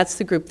 So that's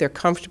the group they're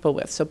comfortable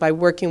with. So by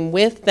working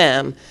with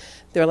them,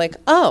 they're like,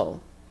 oh,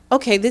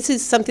 okay, this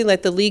is something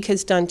that the League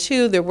has done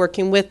too. They're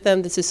working with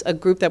them. This is a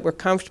group that we're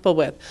comfortable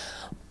with.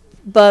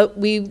 But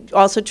we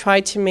also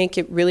tried to make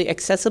it really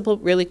accessible,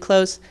 really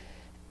close,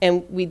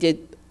 and we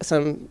did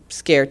some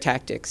scare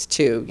tactics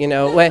too. We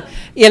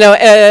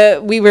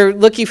were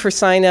looking for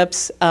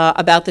signups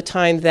about the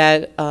time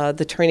that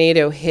the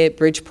tornado hit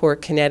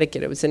Bridgeport,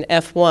 Connecticut. It was an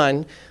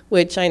F1,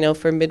 which I know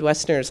for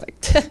Midwesterners like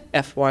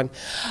F1.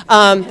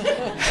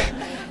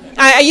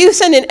 You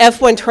send an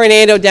F1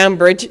 tornado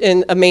down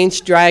in a main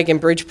drag in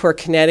Bridgeport,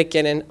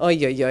 Connecticut, and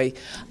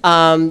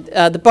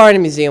the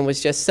Barnum Museum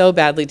was just so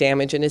badly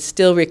damaged and is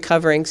still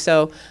recovering.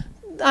 So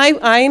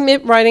I'm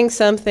writing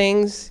some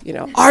things,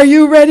 are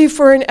you ready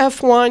for an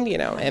F1?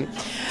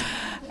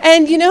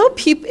 And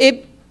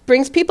it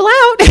brings people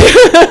out.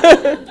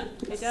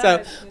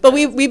 So, but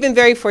we've been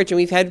very fortunate.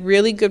 We've had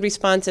really good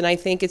response, and I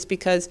think it's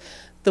because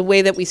the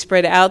way that we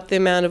spread out the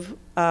amount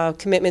of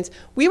commitments.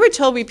 We were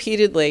told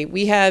repeatedly,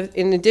 we have,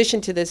 in addition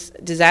to this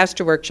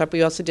disaster workshop,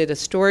 we also did a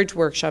storage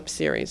workshop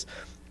series,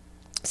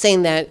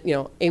 saying that,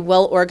 a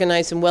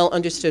well-organized and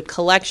well-understood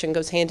collection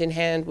goes hand in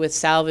hand with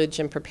salvage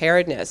and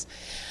preparedness.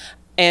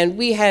 And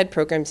we had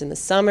programs in the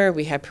summer,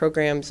 we had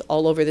programs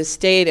all over the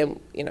state, and,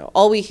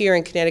 all we hear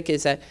in Connecticut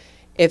is that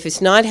if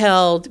it's not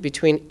held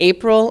between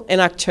April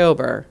and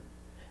October,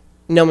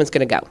 no one's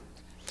going to go.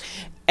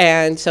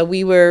 And so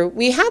we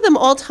had them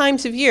all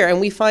times of year,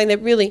 and we find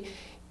that really,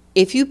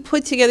 if you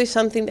put together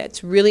something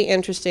that's really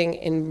interesting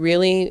and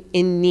really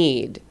in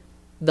need,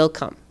 they'll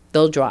come.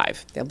 They'll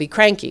drive. They'll be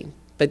cranky,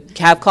 but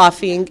have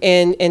coffee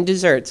and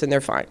desserts, and they're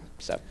fine.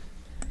 So.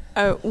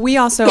 We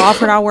also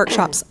offered our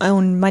workshops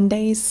on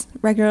Mondays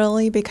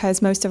regularly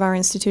because most of our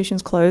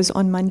institutions close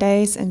on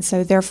Mondays, and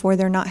so therefore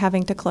they're not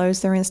having to close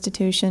their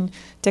institution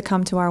to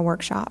come to our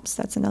workshops.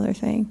 That's another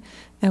thing.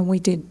 And we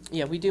did.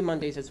 Yeah, we do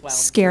Mondays as well.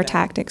 Scare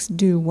tactics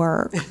do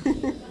work.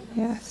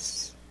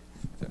 Yes.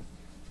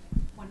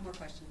 One more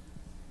question.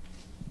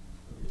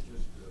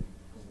 Just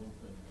one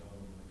thing,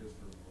 I guess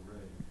for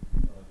Lorraine.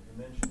 You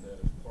mentioned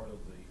that as part of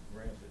the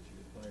grant that you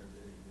hired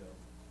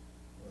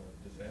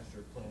a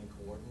disaster planning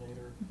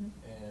coordinator,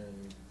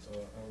 and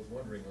I was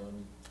wondering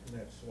in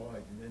that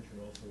slide you mentioned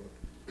also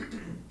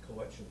a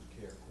collections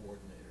care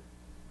coordinator.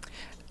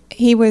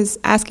 He was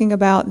asking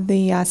about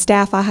the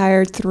staff I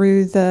hired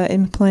through the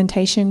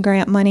implementation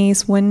grant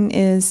monies. One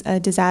is a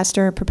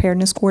disaster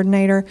preparedness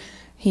coordinator.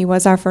 He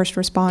was our first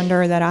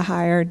responder that I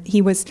hired.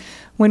 He was,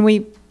 when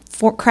we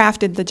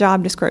crafted the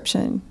job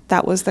description,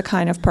 that was the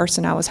kind of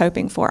person I was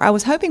hoping for. I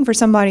was hoping for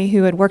somebody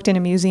who had worked in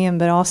a museum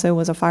but also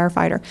was a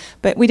firefighter,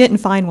 but we didn't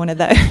find one of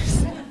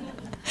those.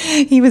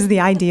 He was the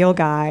ideal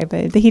guy,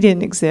 but he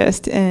didn't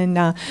exist.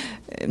 And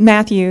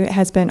Matthew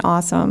has been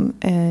awesome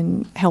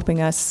in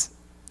helping us.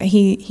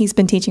 He's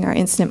been teaching our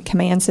incident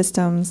command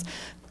systems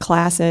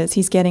classes.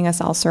 He's getting us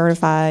all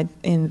certified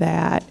in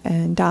that.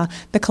 And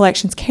the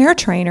collections care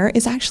trainer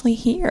is actually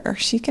here.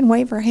 She can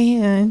wave her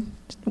hand.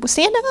 Well,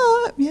 stand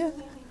up. Yeah.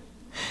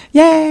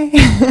 Yay.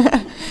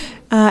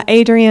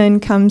 Adrian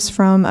comes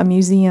from a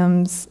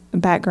museum's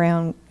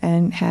background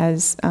and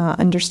has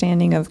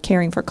understanding of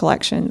caring for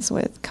collections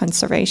with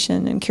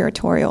conservation and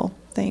curatorial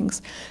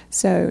things.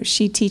 So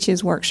she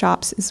teaches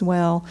workshops as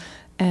well.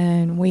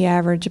 And we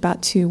average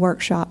about 2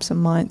 workshops a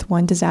month,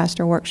 1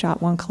 disaster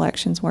workshop, 1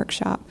 collections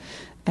workshop.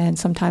 And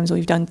sometimes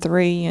we've done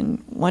 3,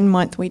 and 1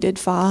 month we did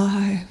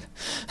 5.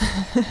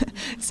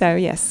 So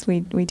yes, we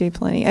do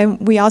plenty.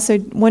 And we also,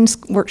 one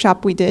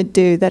workshop we did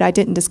do that I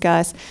didn't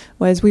discuss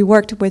was we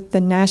worked with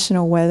the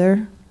National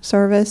Weather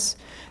Service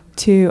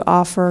to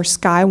offer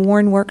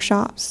Skywarn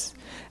workshops.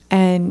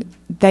 And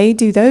they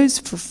do those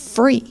for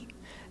free.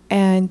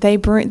 And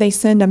they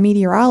send a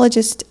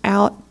meteorologist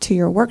out to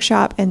your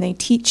workshop, and they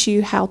teach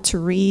you how to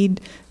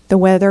read the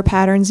weather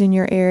patterns in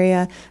your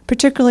area,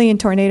 particularly in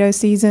tornado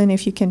season,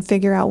 if you can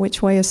figure out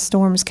which way a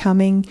storm's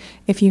coming.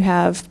 If you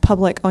have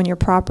public on your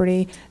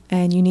property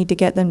and you need to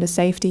get them to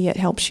safety, it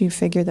helps you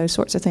figure those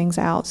sorts of things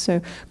out.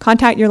 So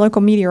contact your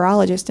local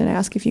meteorologist and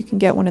ask if you can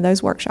get one of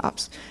those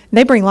workshops.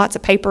 They bring lots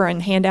of paper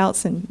and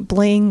handouts and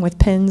bling with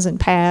pens and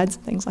pads,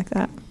 things like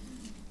that.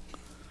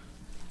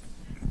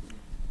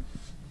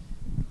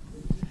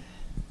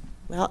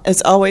 Well,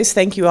 as always,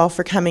 thank you all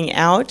for coming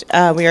out.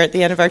 We are at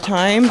the end of our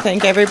time.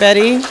 Thank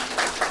everybody.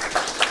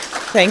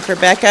 Thank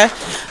Rebecca.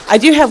 I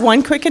do have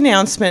one quick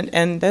announcement,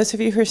 and those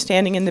of you who are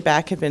standing in the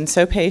back have been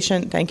so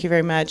patient. Thank you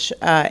very much.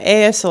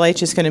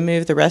 ASLH is going to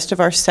move the rest of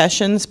our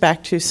sessions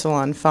back to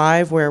Salon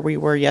 5, where we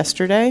were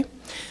yesterday.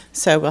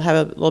 So we'll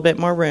have a little bit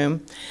more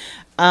room.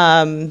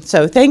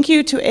 So thank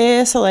you to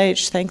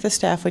ASLH. Thank the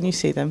staff when you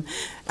see them.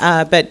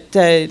 But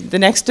the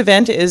next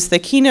event is the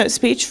keynote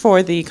speech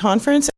for the conference.